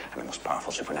importance. And the most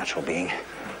powerful supernatural being,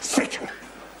 Satan.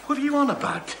 What are you on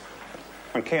about?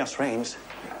 When chaos reigns,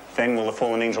 then will the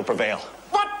fallen angel prevail.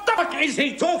 What the fuck is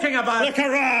he talking about? Look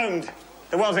around!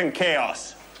 The world's in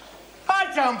chaos.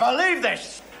 I don't believe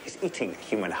this! He's eating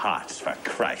human hearts, for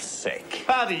Christ's sake.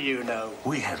 How do you know?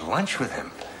 We had lunch with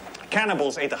him.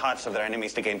 Cannibals ate the hearts of their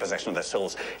enemies to gain possession of their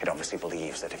souls. It obviously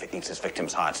believes that if it eats its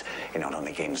victims' hearts, it not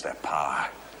only gains their power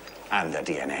and their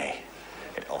DNA,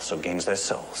 it also gains their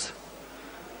souls.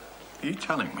 Are you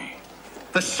telling me?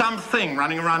 There's something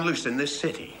running around loose in this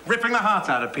city, ripping the hearts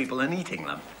out of people and eating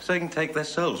them, so they can take their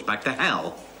souls back to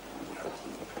hell?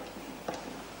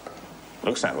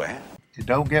 Looks that way. It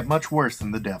don't get much worse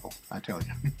than the devil, I tell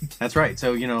you. That's right.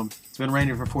 So, it's been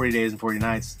raining for 40 days and 40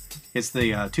 nights. It's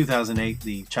the 2008,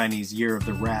 the Chinese year of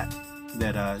the rat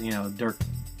that, Dirk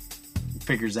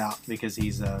figures out because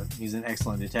he's an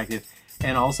excellent detective.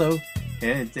 And also,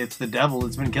 it's the devil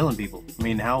that's been killing people. I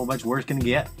mean, how much worse can it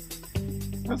get?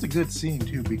 That's a good scene,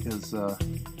 too, because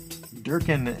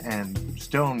Durkin and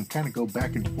Stone kind of go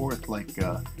back and forth like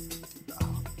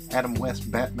Adam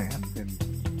West Batman and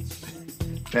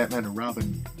Batman and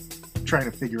Robin trying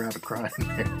to figure out a crime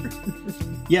there.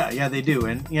 Yeah, they do,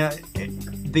 and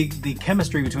the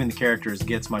chemistry between the characters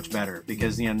gets much better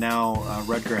because now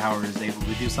Rutger Hauer is able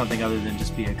to do something other than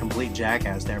just be a complete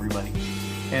jackass to everybody,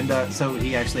 and so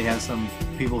he actually has some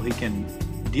people he can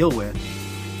deal with,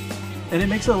 and it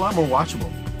makes it a lot more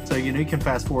watchable. So you can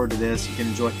fast forward to this, you can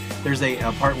enjoy. There's a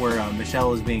part where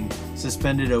Michelle is being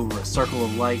suspended over a circle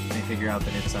of light, and they figure out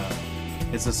that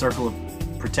it's a circle of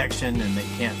protection, and they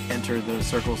can't enter those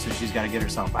circles, so she's got to get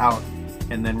herself out.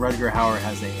 And then Rutger Hauer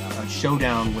has a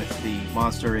showdown with the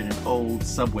monster in an old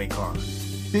subway car.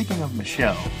 Speaking of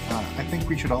Michelle, I think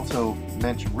we should also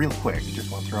mention real quick,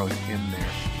 just want to throw it in there,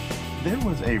 there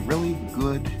was a really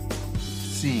good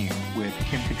scene with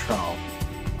Kim Cattrall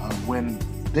when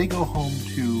they go home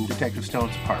to Detective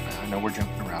Stone's apartment. I know we're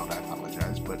jumping around, I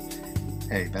apologize, but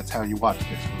hey, that's how you watch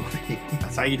this movie.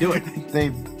 That's how you do it.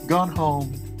 They've gone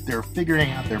home, they're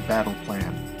figuring out their battle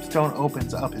plan. Stone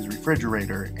opens up his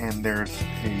refrigerator, and there's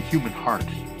a human heart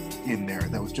in there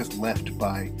that was just left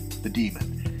by the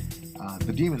demon.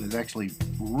 The demon is actually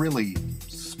really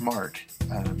smart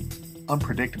and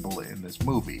unpredictable in this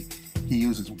movie. He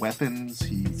uses weapons,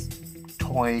 he's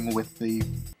toying with the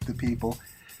people,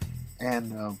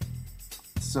 and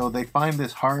so they find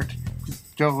this heart.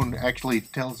 Stone actually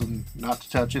tells him not to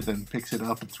touch it, then picks it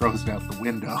up and throws it out the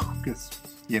window, because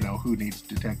who needs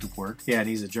detective work? Yeah, and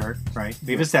he's a jerk, right?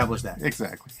 We've established that.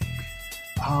 Exactly.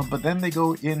 But then they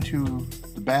go into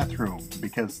the bathroom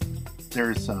because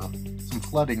there's some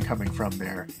flooding coming from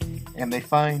there, and they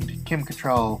find Kim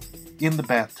Cattrall in the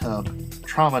bathtub,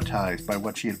 traumatized by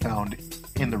what she had found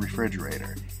in the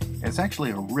refrigerator. And it's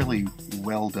actually a really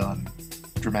well done,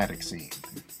 dramatic scene.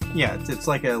 Yeah, it's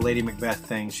like a Lady Macbeth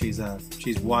thing. She's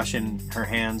washing her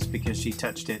hands because she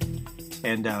touched it,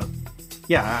 and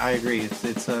yeah, I agree.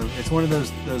 It's one of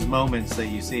those moments that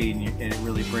you see, and it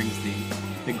really brings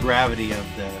the gravity of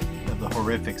the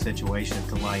horrific situation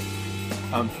to light.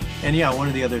 And yeah, one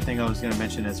of the other thing I was going to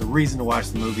mention as a reason to watch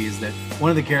the movie is that one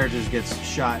of the characters gets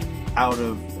shot out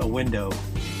of a window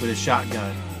with a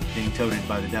shotgun, being toted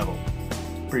by the devil.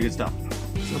 Pretty good stuff.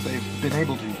 So they've been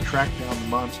able to track down the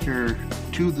monster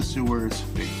to the sewers.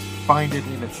 They find it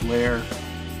in its lair.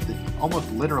 They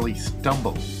almost literally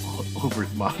stumble over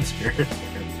the monster.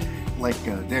 Like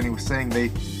Danny was saying, they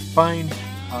find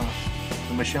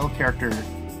the Michelle character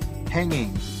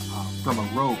hanging from a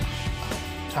rope,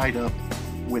 tied up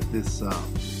with this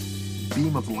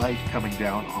beam of light coming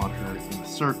down on her in a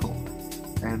circle.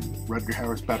 And Rutger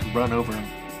Hauer's about to run over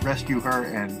and rescue her,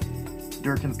 and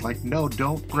Durkin's like, no,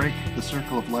 don't break the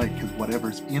circle of light, because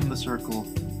whatever's in the circle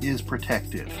is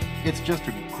protected. It's just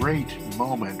a great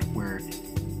moment where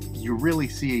you really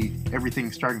see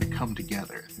everything starting to come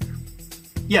together.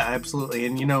 Yeah, absolutely.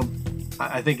 And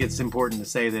I think it's important to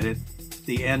say that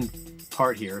the end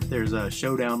part here, there's a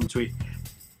showdown between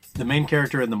the main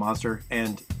character and the monster,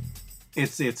 and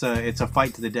it's a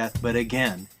fight to the death. But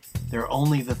again, there are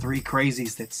only the three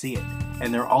crazies that see it,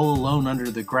 and they're all alone under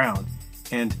the ground,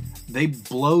 and they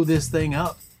blow this thing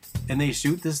up, and they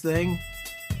shoot this thing,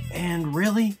 and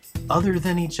really, other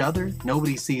than each other,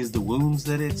 nobody sees the wounds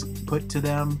that it's put to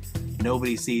them.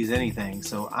 Nobody sees anything.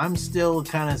 So I'm still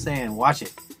kind of saying, watch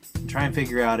it. Try and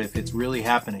figure out if it's really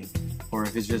happening, or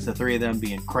if it's just the three of them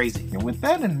being crazy. And with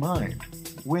that in mind,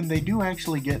 when they do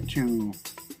actually get to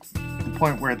the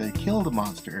point where they kill the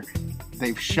monster,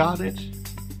 they've shot it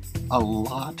a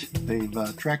lot.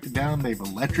 They've tracked it down. They've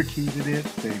electrocuted it.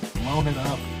 They've blown it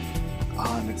up.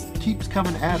 And it keeps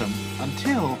coming at them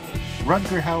until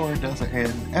Rutger Hauer does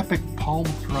an epic palm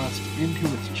thrust into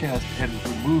its chest and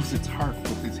removes its heart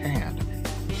with his hand.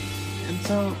 And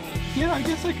so, yeah, I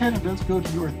guess that kind of does go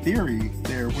to your theory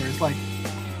there, where it's like,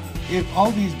 if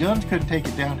all these guns couldn't take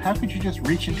it down, how could you just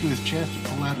reach into his chest and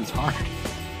pull out his heart?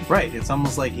 Right, it's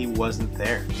almost like he wasn't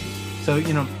there. So,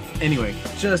 anyway,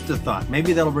 just a thought.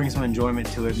 Maybe that'll bring some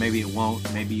enjoyment to it, maybe it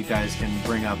won't. Maybe you guys can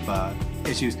bring up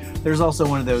issues. There's also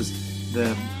one of those,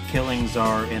 the killings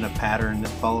are in a pattern that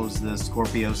follows the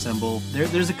Scorpio symbol.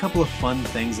 There's a couple of fun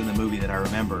things in the movie that I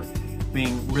remember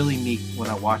being really neat when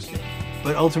I watched it.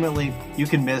 But ultimately, you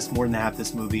can miss more than half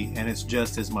this movie, and it's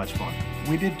just as much fun.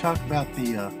 We did talk about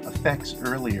the effects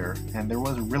earlier, and there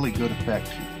was a really good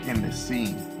effect in this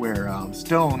scene where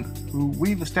Stone, who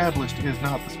we've established is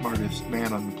not the smartest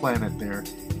man on the planet there,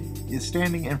 is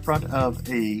standing in front of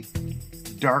a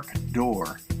dark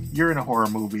door. You're in a horror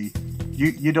movie.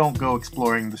 You don't go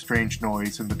exploring the strange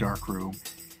noise in the dark room.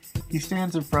 He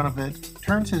stands in front of it,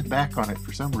 turns his back on it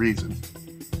for some reason,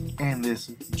 and this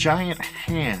giant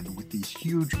hand with these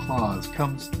huge claws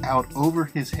comes out over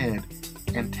his head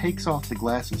and takes off the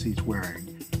glasses he's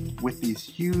wearing with these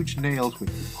huge nails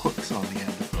with hooks on the end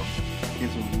of them.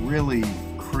 is a really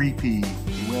creepy,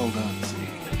 well-done scene.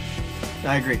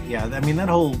 I agree. Yeah, I mean, that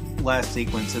whole last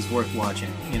sequence is worth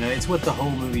watching. You know, it's what the whole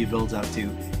movie builds up to.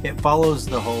 It follows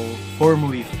the whole horror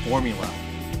movie formula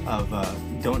of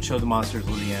don't show the monsters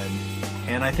till the end,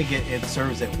 and I think it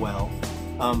serves it well.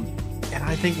 And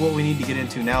I think what we need to get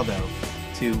into now, though,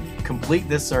 to complete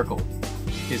this circle,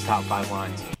 is top 5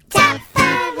 lines. Top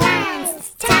 5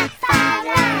 lines! Top 5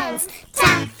 lines!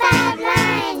 Top 5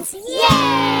 lines!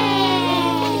 Yay!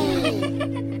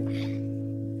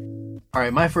 All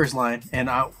right, my first line, and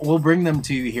we'll bring them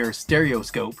to you here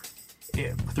stereoscope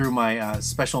through my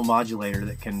special modulator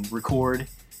that can record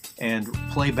and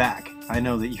play back. I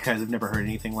know that you guys have never heard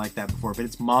anything like that before, but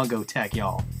it's Mongo Tech,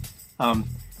 y'all.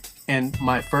 And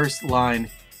my first line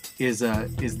is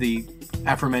the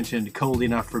aforementioned "cold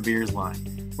enough for beers"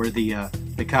 line, where the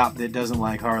cop that doesn't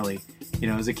like Harley,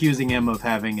 is accusing him of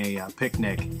having a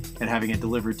picnic and having it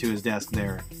delivered to his desk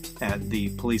there at the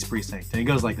police precinct. And it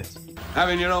goes like this: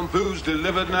 Having your own booze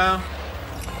delivered now?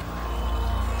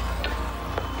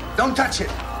 Don't touch it.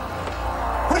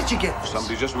 Where did you get this?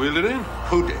 Somebody just wheeled it in.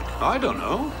 Who did? I don't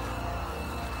know.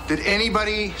 Did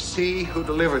anybody see who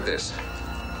delivered this?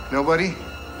 Nobody?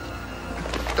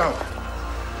 Don't.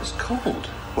 It's cold.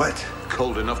 What?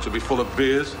 Cold enough to be full of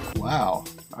beers. Wow.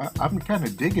 I'm kind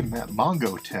of digging that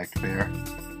Mongo Tech there.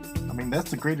 I mean,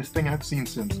 that's the greatest thing I've seen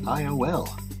since IOL.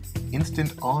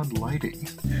 Instant on lighting.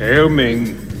 Hail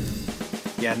Ming.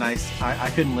 Yeah, nice. I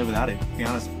couldn't live without it, to be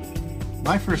honest.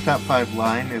 My first top 5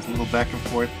 line is a little back and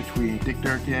forth between Dick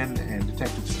Durkin and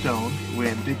Detective Stone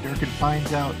when Dick Durkin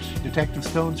finds out Detective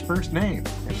Stone's first name.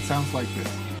 And it sounds like this.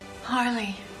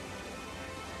 Harley.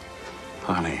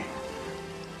 Harley.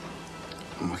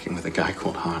 I'm working with a guy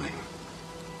called Harley.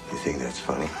 You think that's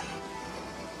funny?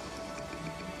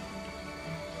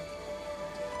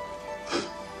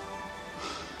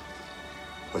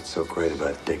 What's so great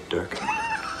about Dick Durkin?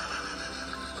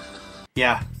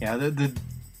 Yeah.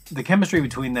 The chemistry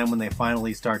between them when they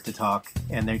finally start to talk,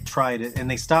 and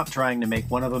they stop trying to make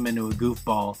one of them into a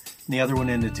goofball and the other one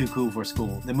into too cool for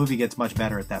school. The movie gets much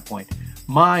better at that point.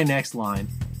 My next line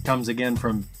comes again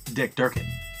from Dick Durkin,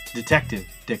 Detective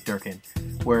Dick Durkin,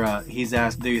 where he's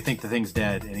asked, "Do you think the thing's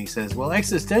dead?" And he says, "Well,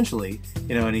 existentially,"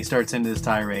 and he starts into this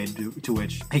tirade to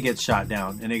which he gets shot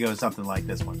down, and it goes something like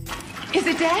this one. Is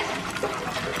it dead?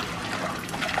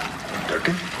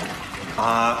 Durkin?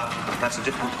 That's a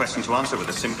difficult question to answer with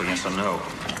a simple yes or no.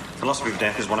 Philosophy of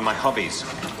death is one of my hobbies.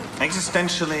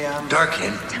 Existentially,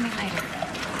 Durkin. Tell me later.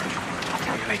 I'll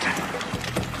tell you later.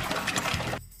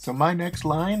 So my next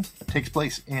line takes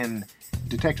place in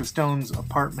Detective Stone's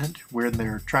apartment where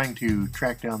they're trying to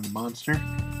track down the monster.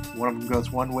 One of them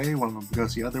goes one way, one of them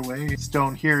goes the other way.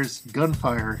 Stone hears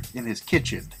gunfire in his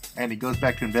kitchen, and he goes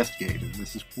back to investigate, and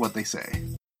this is what they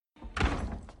say.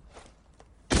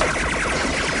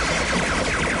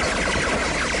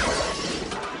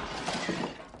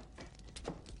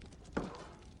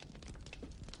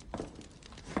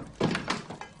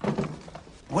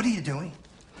 What are you doing?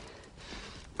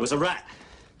 There was a rat,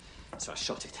 so I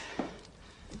shot it.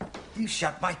 You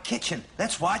shot my kitchen.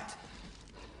 That's what?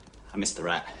 I missed the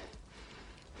rat.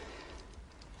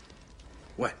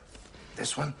 What?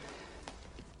 This one?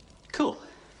 Cool.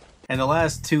 And the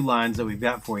last 2 lines that we've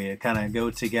got for you kind of go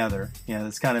together.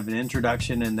 It's kind of an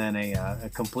introduction and then a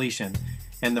completion.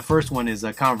 And the first one is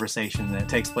a conversation that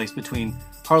takes place between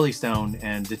Harley Stone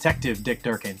and Detective Dick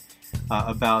Durkin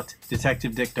about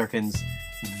Detective Dick Durkin's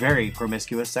very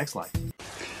promiscuous sex life.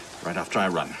 Right after I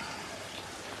run.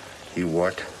 You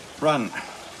what? Run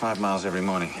 5 miles every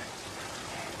morning.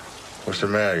 What's the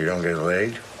matter? You don't get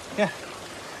laid? Yeah.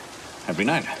 Every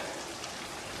night.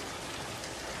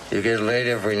 You get laid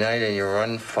every night and you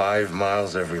run 5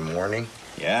 miles every morning?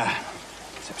 Yeah.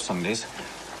 Except Sundays.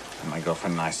 And my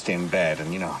girlfriend and I stay in bed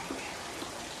and,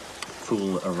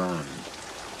 fool around.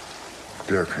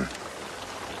 Durkin.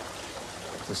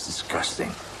 That's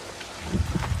disgusting.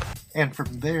 And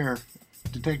from there,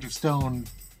 Detective Stone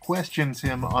questions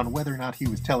him on whether or not he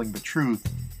was telling the truth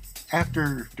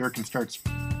after Durkin starts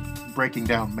breaking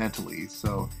down mentally.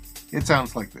 So it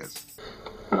sounds like this.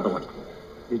 Another one.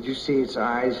 Did you see its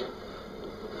eyes?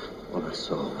 All I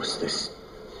saw was this.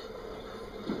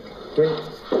 Dick.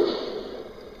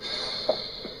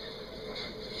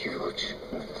 Huge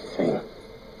thing.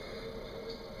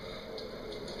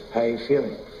 How you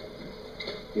feeling?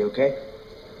 You okay?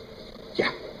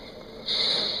 Yeah.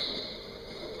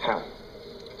 How?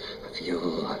 I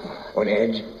feel on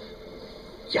edge?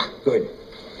 Yeah, good.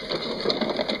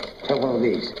 Have one of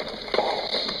these.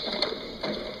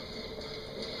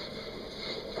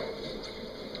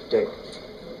 Dick,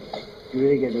 you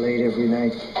really get laid every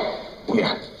night?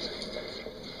 Yeah.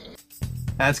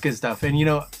 That's good stuff. And,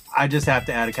 I just have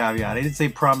to add a caveat. I didn't say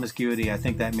promiscuity. I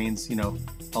think that means,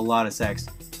 a lot of sex.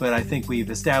 But I think we've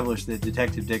established that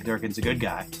Detective Dick Durkin's a good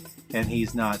guy, and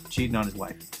he's not cheating on his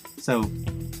wife. So,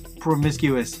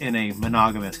 promiscuous in a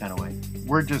monogamous kind of way.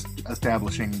 We're just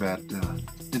establishing that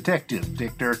Detective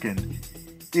Dick Durkin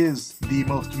is the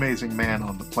most amazing man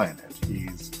on the planet.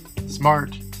 He's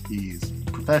smart, he's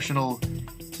professional,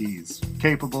 he's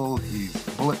capable, he's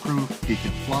bulletproof, he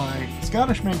can fly.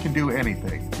 Scottish men can do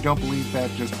anything. If you don't believe that,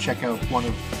 just check out one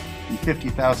of the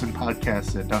 50,000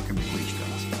 podcasts that Duncan McLeish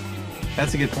does.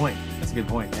 That's a good point.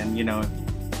 And,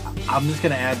 I'm just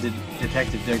going to add to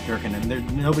Detective Dick Durkin,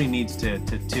 and nobody needs to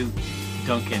toot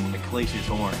Duncan McLeish's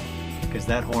horn, because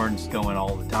that horn's going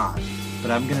all the time.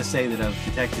 But I'm going to say that of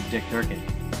Detective Dick Durkin,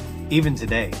 even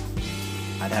today,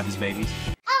 I'd have his babies.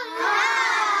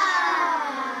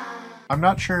 I'm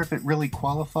not sure if it really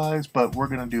qualifies, but we're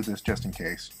going to do this just in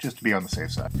case, just to be on the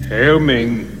safe side. Hail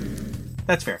Ming.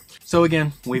 That's fair. So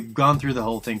again, we've gone through the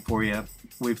whole thing for you.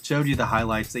 We've showed you the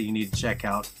highlights that you need to check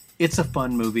out. It's a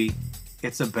fun movie.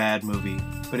 It's a bad movie,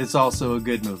 but it's also a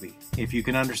good movie. If you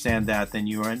can understand that, then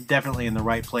you are definitely in the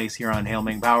right place here on Hail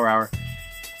Ming Power Hour.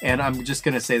 And I'm just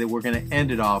going to say that we're going to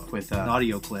end it off with an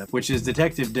audio clip, which is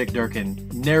Detective Dick Durkin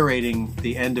narrating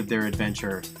the end of their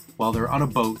adventure while they're on a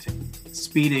boat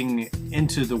speeding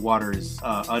into the waters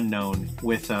unknown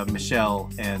with Michelle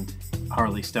and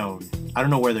Harley Stone. I don't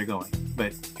know where they're going,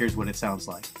 but here's what it sounds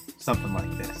like. Something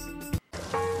like this.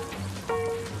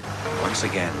 Once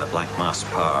again, the Black Mask's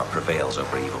power prevails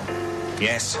over evil.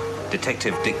 Yes,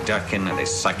 Detective Dick Durkin and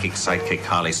his psychic sidekick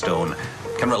Harley Stone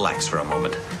can relax for a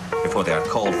moment before they are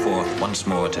called forth once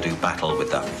more to do battle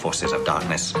with the forces of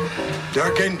darkness.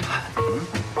 Durkin,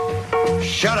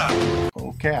 shut up!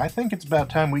 Okay, I think it's about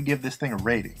time we give this thing a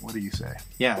rating. What do you say?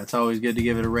 Yeah, it's always good to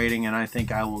give it a rating, and I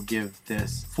think I will give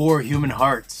this 4 human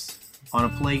hearts on a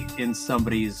plate in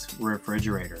somebody's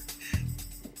refrigerator.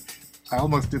 I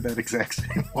almost did that exact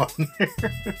same one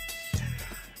there.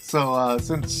 So,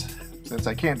 since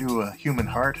I can't do a human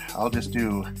heart, I'll just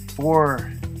do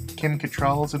 4 Kim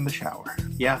Cattralls in the shower.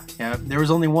 Yeah, there was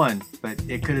only one, but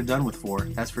it could have done with 4.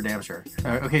 That's for damn sure.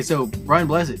 Okay, so, Brian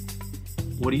Blessed,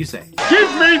 what do you say?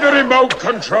 Give me the remote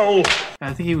control!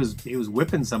 I think he was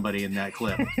whipping somebody in that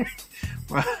clip.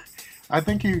 Well, I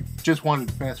think he just wanted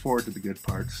to fast forward to the good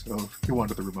parts, so he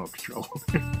wanted the remote control.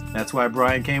 That's why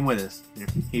Brian came with us.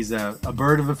 He's a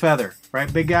bird of a feather,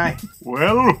 right, big guy?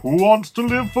 Well, who wants to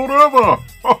live forever?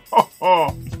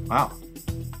 Wow.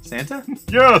 Santa?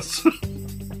 Yes!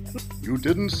 You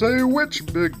didn't say which,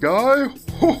 big guy.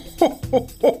 Ho, ho, ho,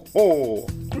 ho, ho.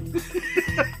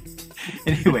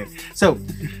 Anyway, so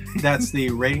that's the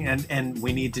rating, and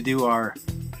we need to do our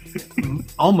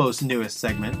almost newest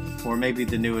segment, or maybe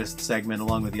the newest segment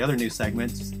along with the other new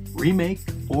segments, Remake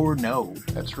or No.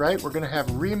 That's right, we're going to have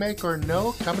Remake or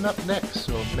No coming up next,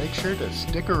 so make sure to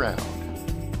stick around.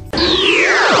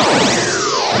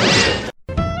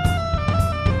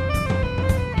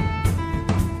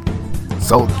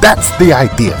 So that's the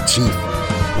idea, Chief.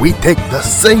 We take the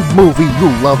same movie you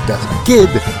loved as a kid,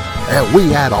 and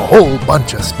we add a whole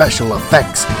bunch of special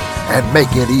effects and make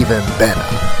it even better.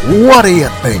 What do you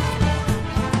think?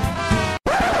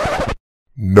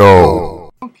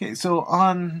 No. Okay, so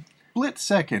on Split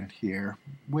Second here,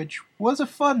 which was a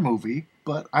fun movie,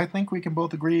 but I think we can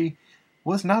both agree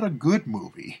was not a good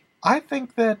movie. I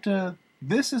think that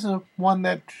this is one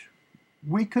that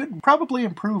we could probably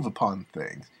improve upon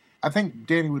things. I think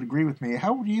Danny would agree with me.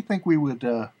 How do you think we would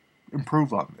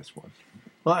improve on this one?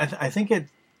 Well, I think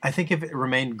if it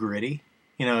remained gritty,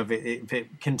 if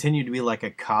it continued to be like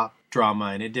a cop drama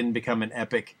and it didn't become an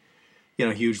epic,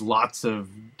 huge lots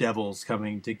of devils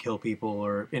coming to kill people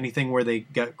or anything where they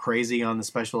got crazy on the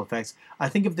special effects. I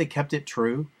think if they kept it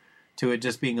true to it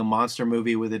just being a monster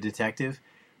movie with a detective,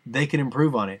 they could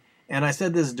improve on it. And I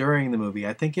said this during the movie.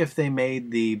 I think if they made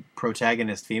the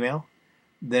protagonist female,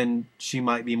 then she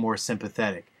might be more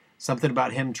sympathetic. Something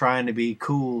about him trying to be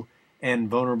cool and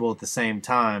vulnerable at the same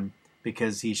time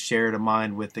because he shared a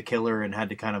mind with the killer and had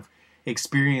to kind of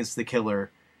experience the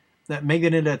killer. That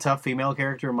making it a tough female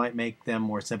character might make them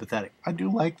more sympathetic. I do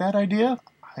like that idea.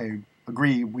 I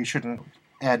agree we shouldn't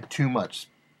add too much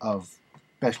of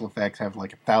special effects, have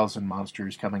like 1,000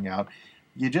 monsters coming out.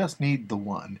 You just need the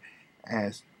one,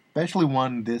 especially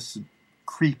one this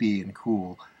creepy and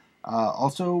cool.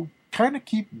 Also, kind of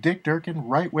keep Dick Durkin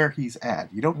right where he's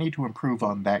at. You don't need to improve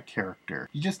on that character.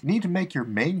 You just need to make your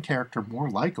main character more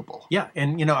likable. Yeah,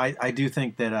 and I do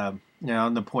think that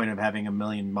on the point of having 1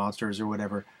 million monsters or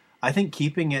whatever, I think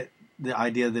keeping it the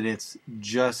idea that it's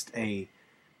just a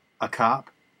cop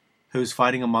who's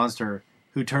fighting a monster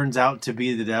who turns out to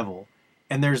be the devil,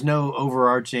 and there's no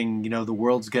overarching, the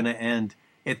world's going to end.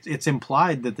 It's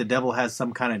implied that the devil has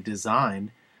some kind of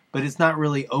design, but it's not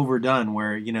really overdone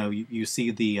where, you see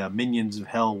the minions of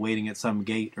hell waiting at some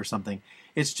gate or something.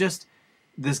 It's just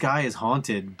this guy is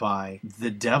haunted by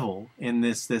the devil in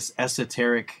this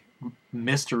esoteric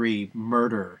mystery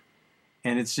murder.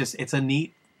 And it's a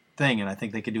neat thing, and I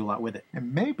think they could do a lot with it.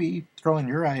 And maybe throwing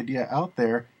your idea out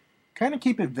there, kind of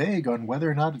keep it vague on whether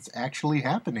or not it's actually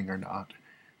happening or not.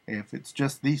 If it's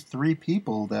just these three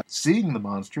people that's seeing the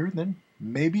monster, then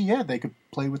maybe, they could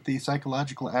play with the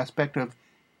psychological aspect of,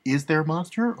 is there a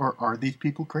monster or are these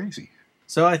people crazy?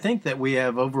 So I think that we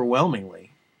have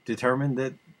overwhelmingly determined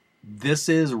that this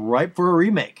is ripe for a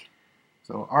remake.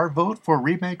 So our vote for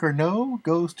remake or no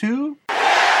goes to...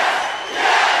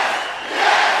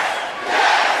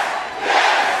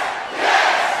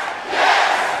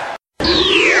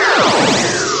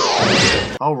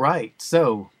 All right,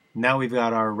 so now we've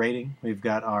got our rating, we've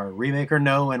got our remake or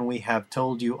no, and we have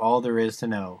told you all there is to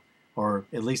know, or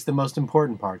at least the most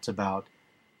important parts about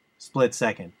Split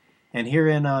Second. And here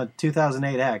in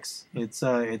 2008X,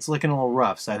 it's looking a little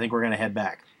rough, so I think we're going to head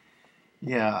back.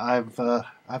 Yeah,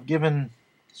 I've given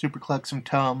Super Cluck some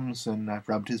Tums, and I've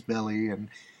rubbed his belly, and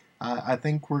I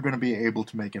think we're going to be able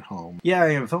to make it home.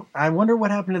 Yeah, I wonder what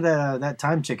happened to that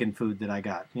time chicken food that I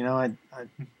got.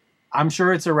 I'm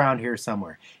sure it's around here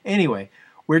somewhere. Anyway,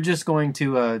 we're just going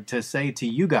to say to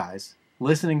you guys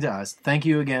listening to us, thank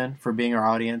you again for being our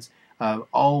audience.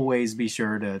 Always be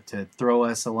sure to throw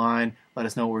us a line. Let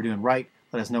us know what we're doing right.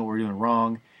 Let us know what we're doing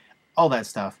wrong. All that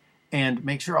stuff. And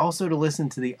make sure also to listen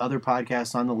to the other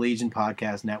podcasts on the Legion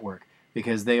Podcast Network,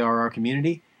 because they are our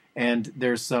community, and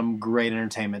there's some great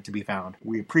entertainment to be found.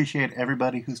 We appreciate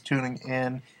everybody who's tuning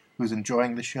in, who's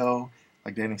enjoying the show.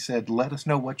 Like Danny said, let us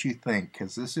know what you think,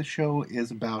 because this show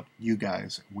is about you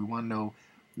guys. We want to know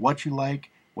what you like,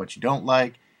 what you don't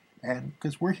like, and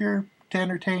because we're here to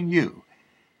entertain you.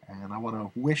 And I want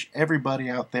to wish everybody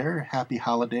out there happy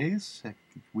holidays.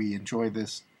 We enjoy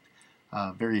this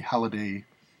very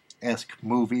holiday-esque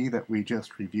movie that we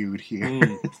just reviewed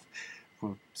here.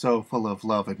 So full of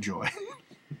love and joy.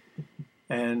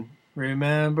 And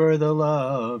remember the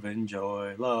love and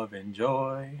joy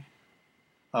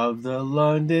of the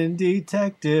London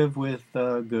detective with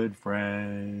a good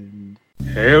friend.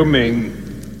 Hail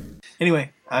Ming.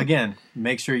 Anyway, again,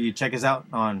 make sure you check us out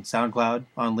on SoundCloud,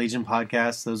 on Legion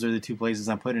Podcasts. Those are the two places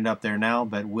I'm putting it up there now,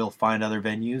 but we'll find other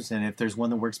venues. And if there's one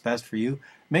that works best for you,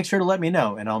 make sure to let me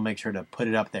know, and I'll make sure to put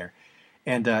it up there.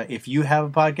 And if you have a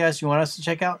podcast you want us to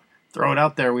check out, throw it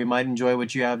out there. We might enjoy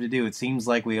what you have to do. It seems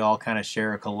like we all kind of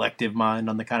share a collective mind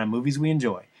on the kind of movies we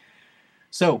enjoy.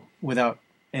 So, without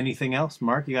anything else,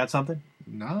 Mark, you got something?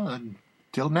 No,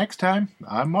 until next time,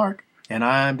 I'm Mark. And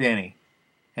I'm Danny.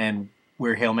 And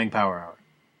we're Hail Ming Power Hour.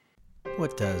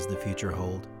 What does the future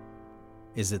hold?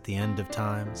 Is it the end of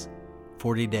times?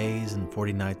 40 days and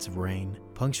 40 nights of rain,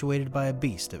 punctuated by a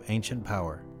beast of ancient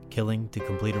power, killing to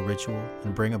complete a ritual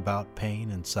and bring about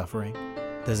pain and suffering?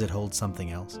 Does it hold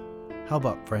something else? How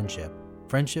about friendship?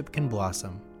 Friendship can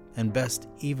blossom, and best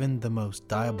even the most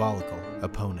diabolical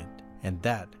opponent. And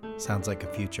that sounds like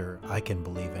a future I can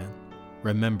believe in.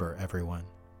 Remember, everyone,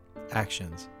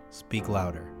 actions speak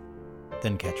louder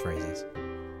than catchphrases.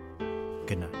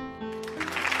 Good night.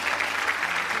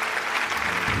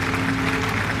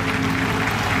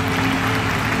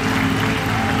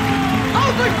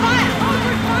 Open fire!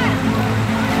 Open fire!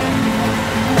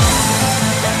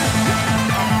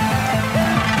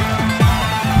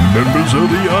 Members of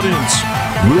the audience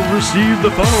will receive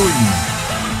the following: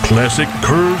 classic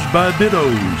curves by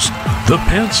Dittos, the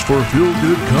pants for Feel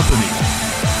Good Company,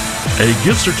 a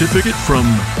gift certificate from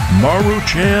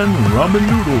Maruchan Ramen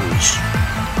Noodles,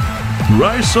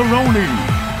 Rice-A-Roni.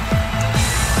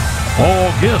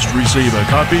 All guests receive a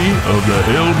copy of the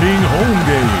Hail Ming home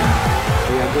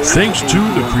game. Thanks to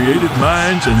the creative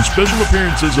minds and special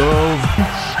appearances of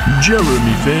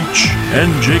Jeremy Finch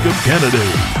and Jacob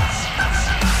Kennedy.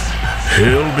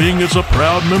 Hail Ming is a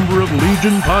proud member of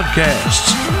Legion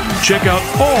Podcasts. Check out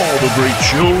all the great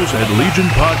shows at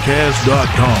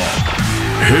legionpodcast.com.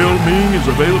 Hail Ming is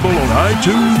available on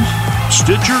iTunes,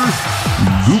 Stitcher,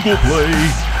 Google Play,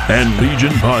 and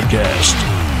Legion Podcast.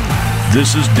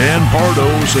 This is Dan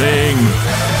Pardo saying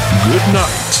good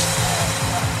night.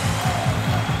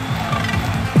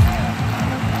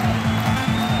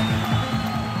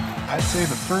 I'd say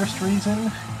the first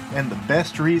reason, and the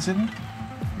best reason,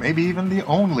 maybe even the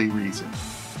only reason,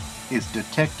 is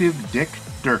Detective Dick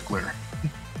Durkler.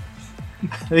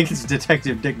 I think it's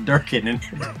Detective Dick Durkin.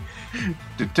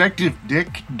 Detective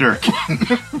Dick Durkin.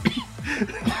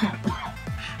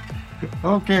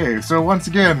 Okay, so once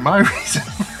again, my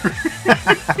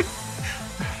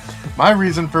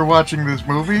reason for watching this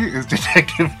movie is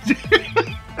Detective.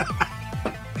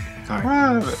 Sorry.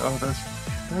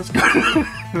 That's good.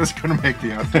 That's gonna make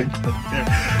the outtake.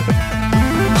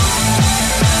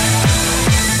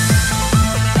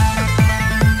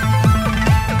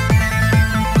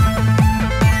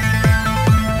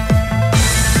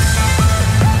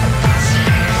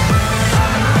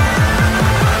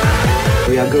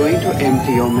 We are going to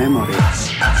empty your memory.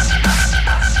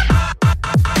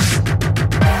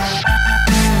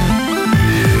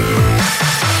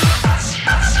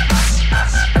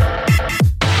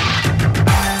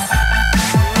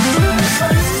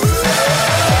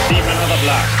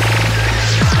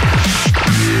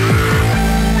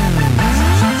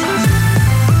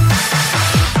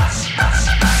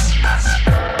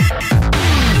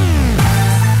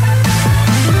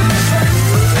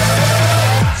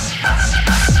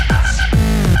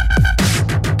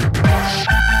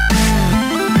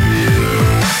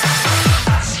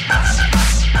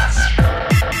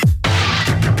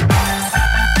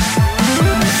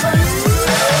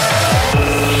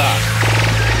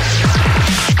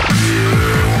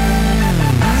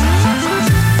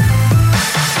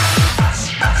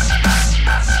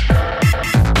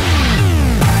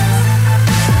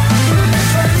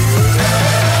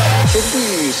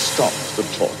 Stop the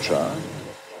torture.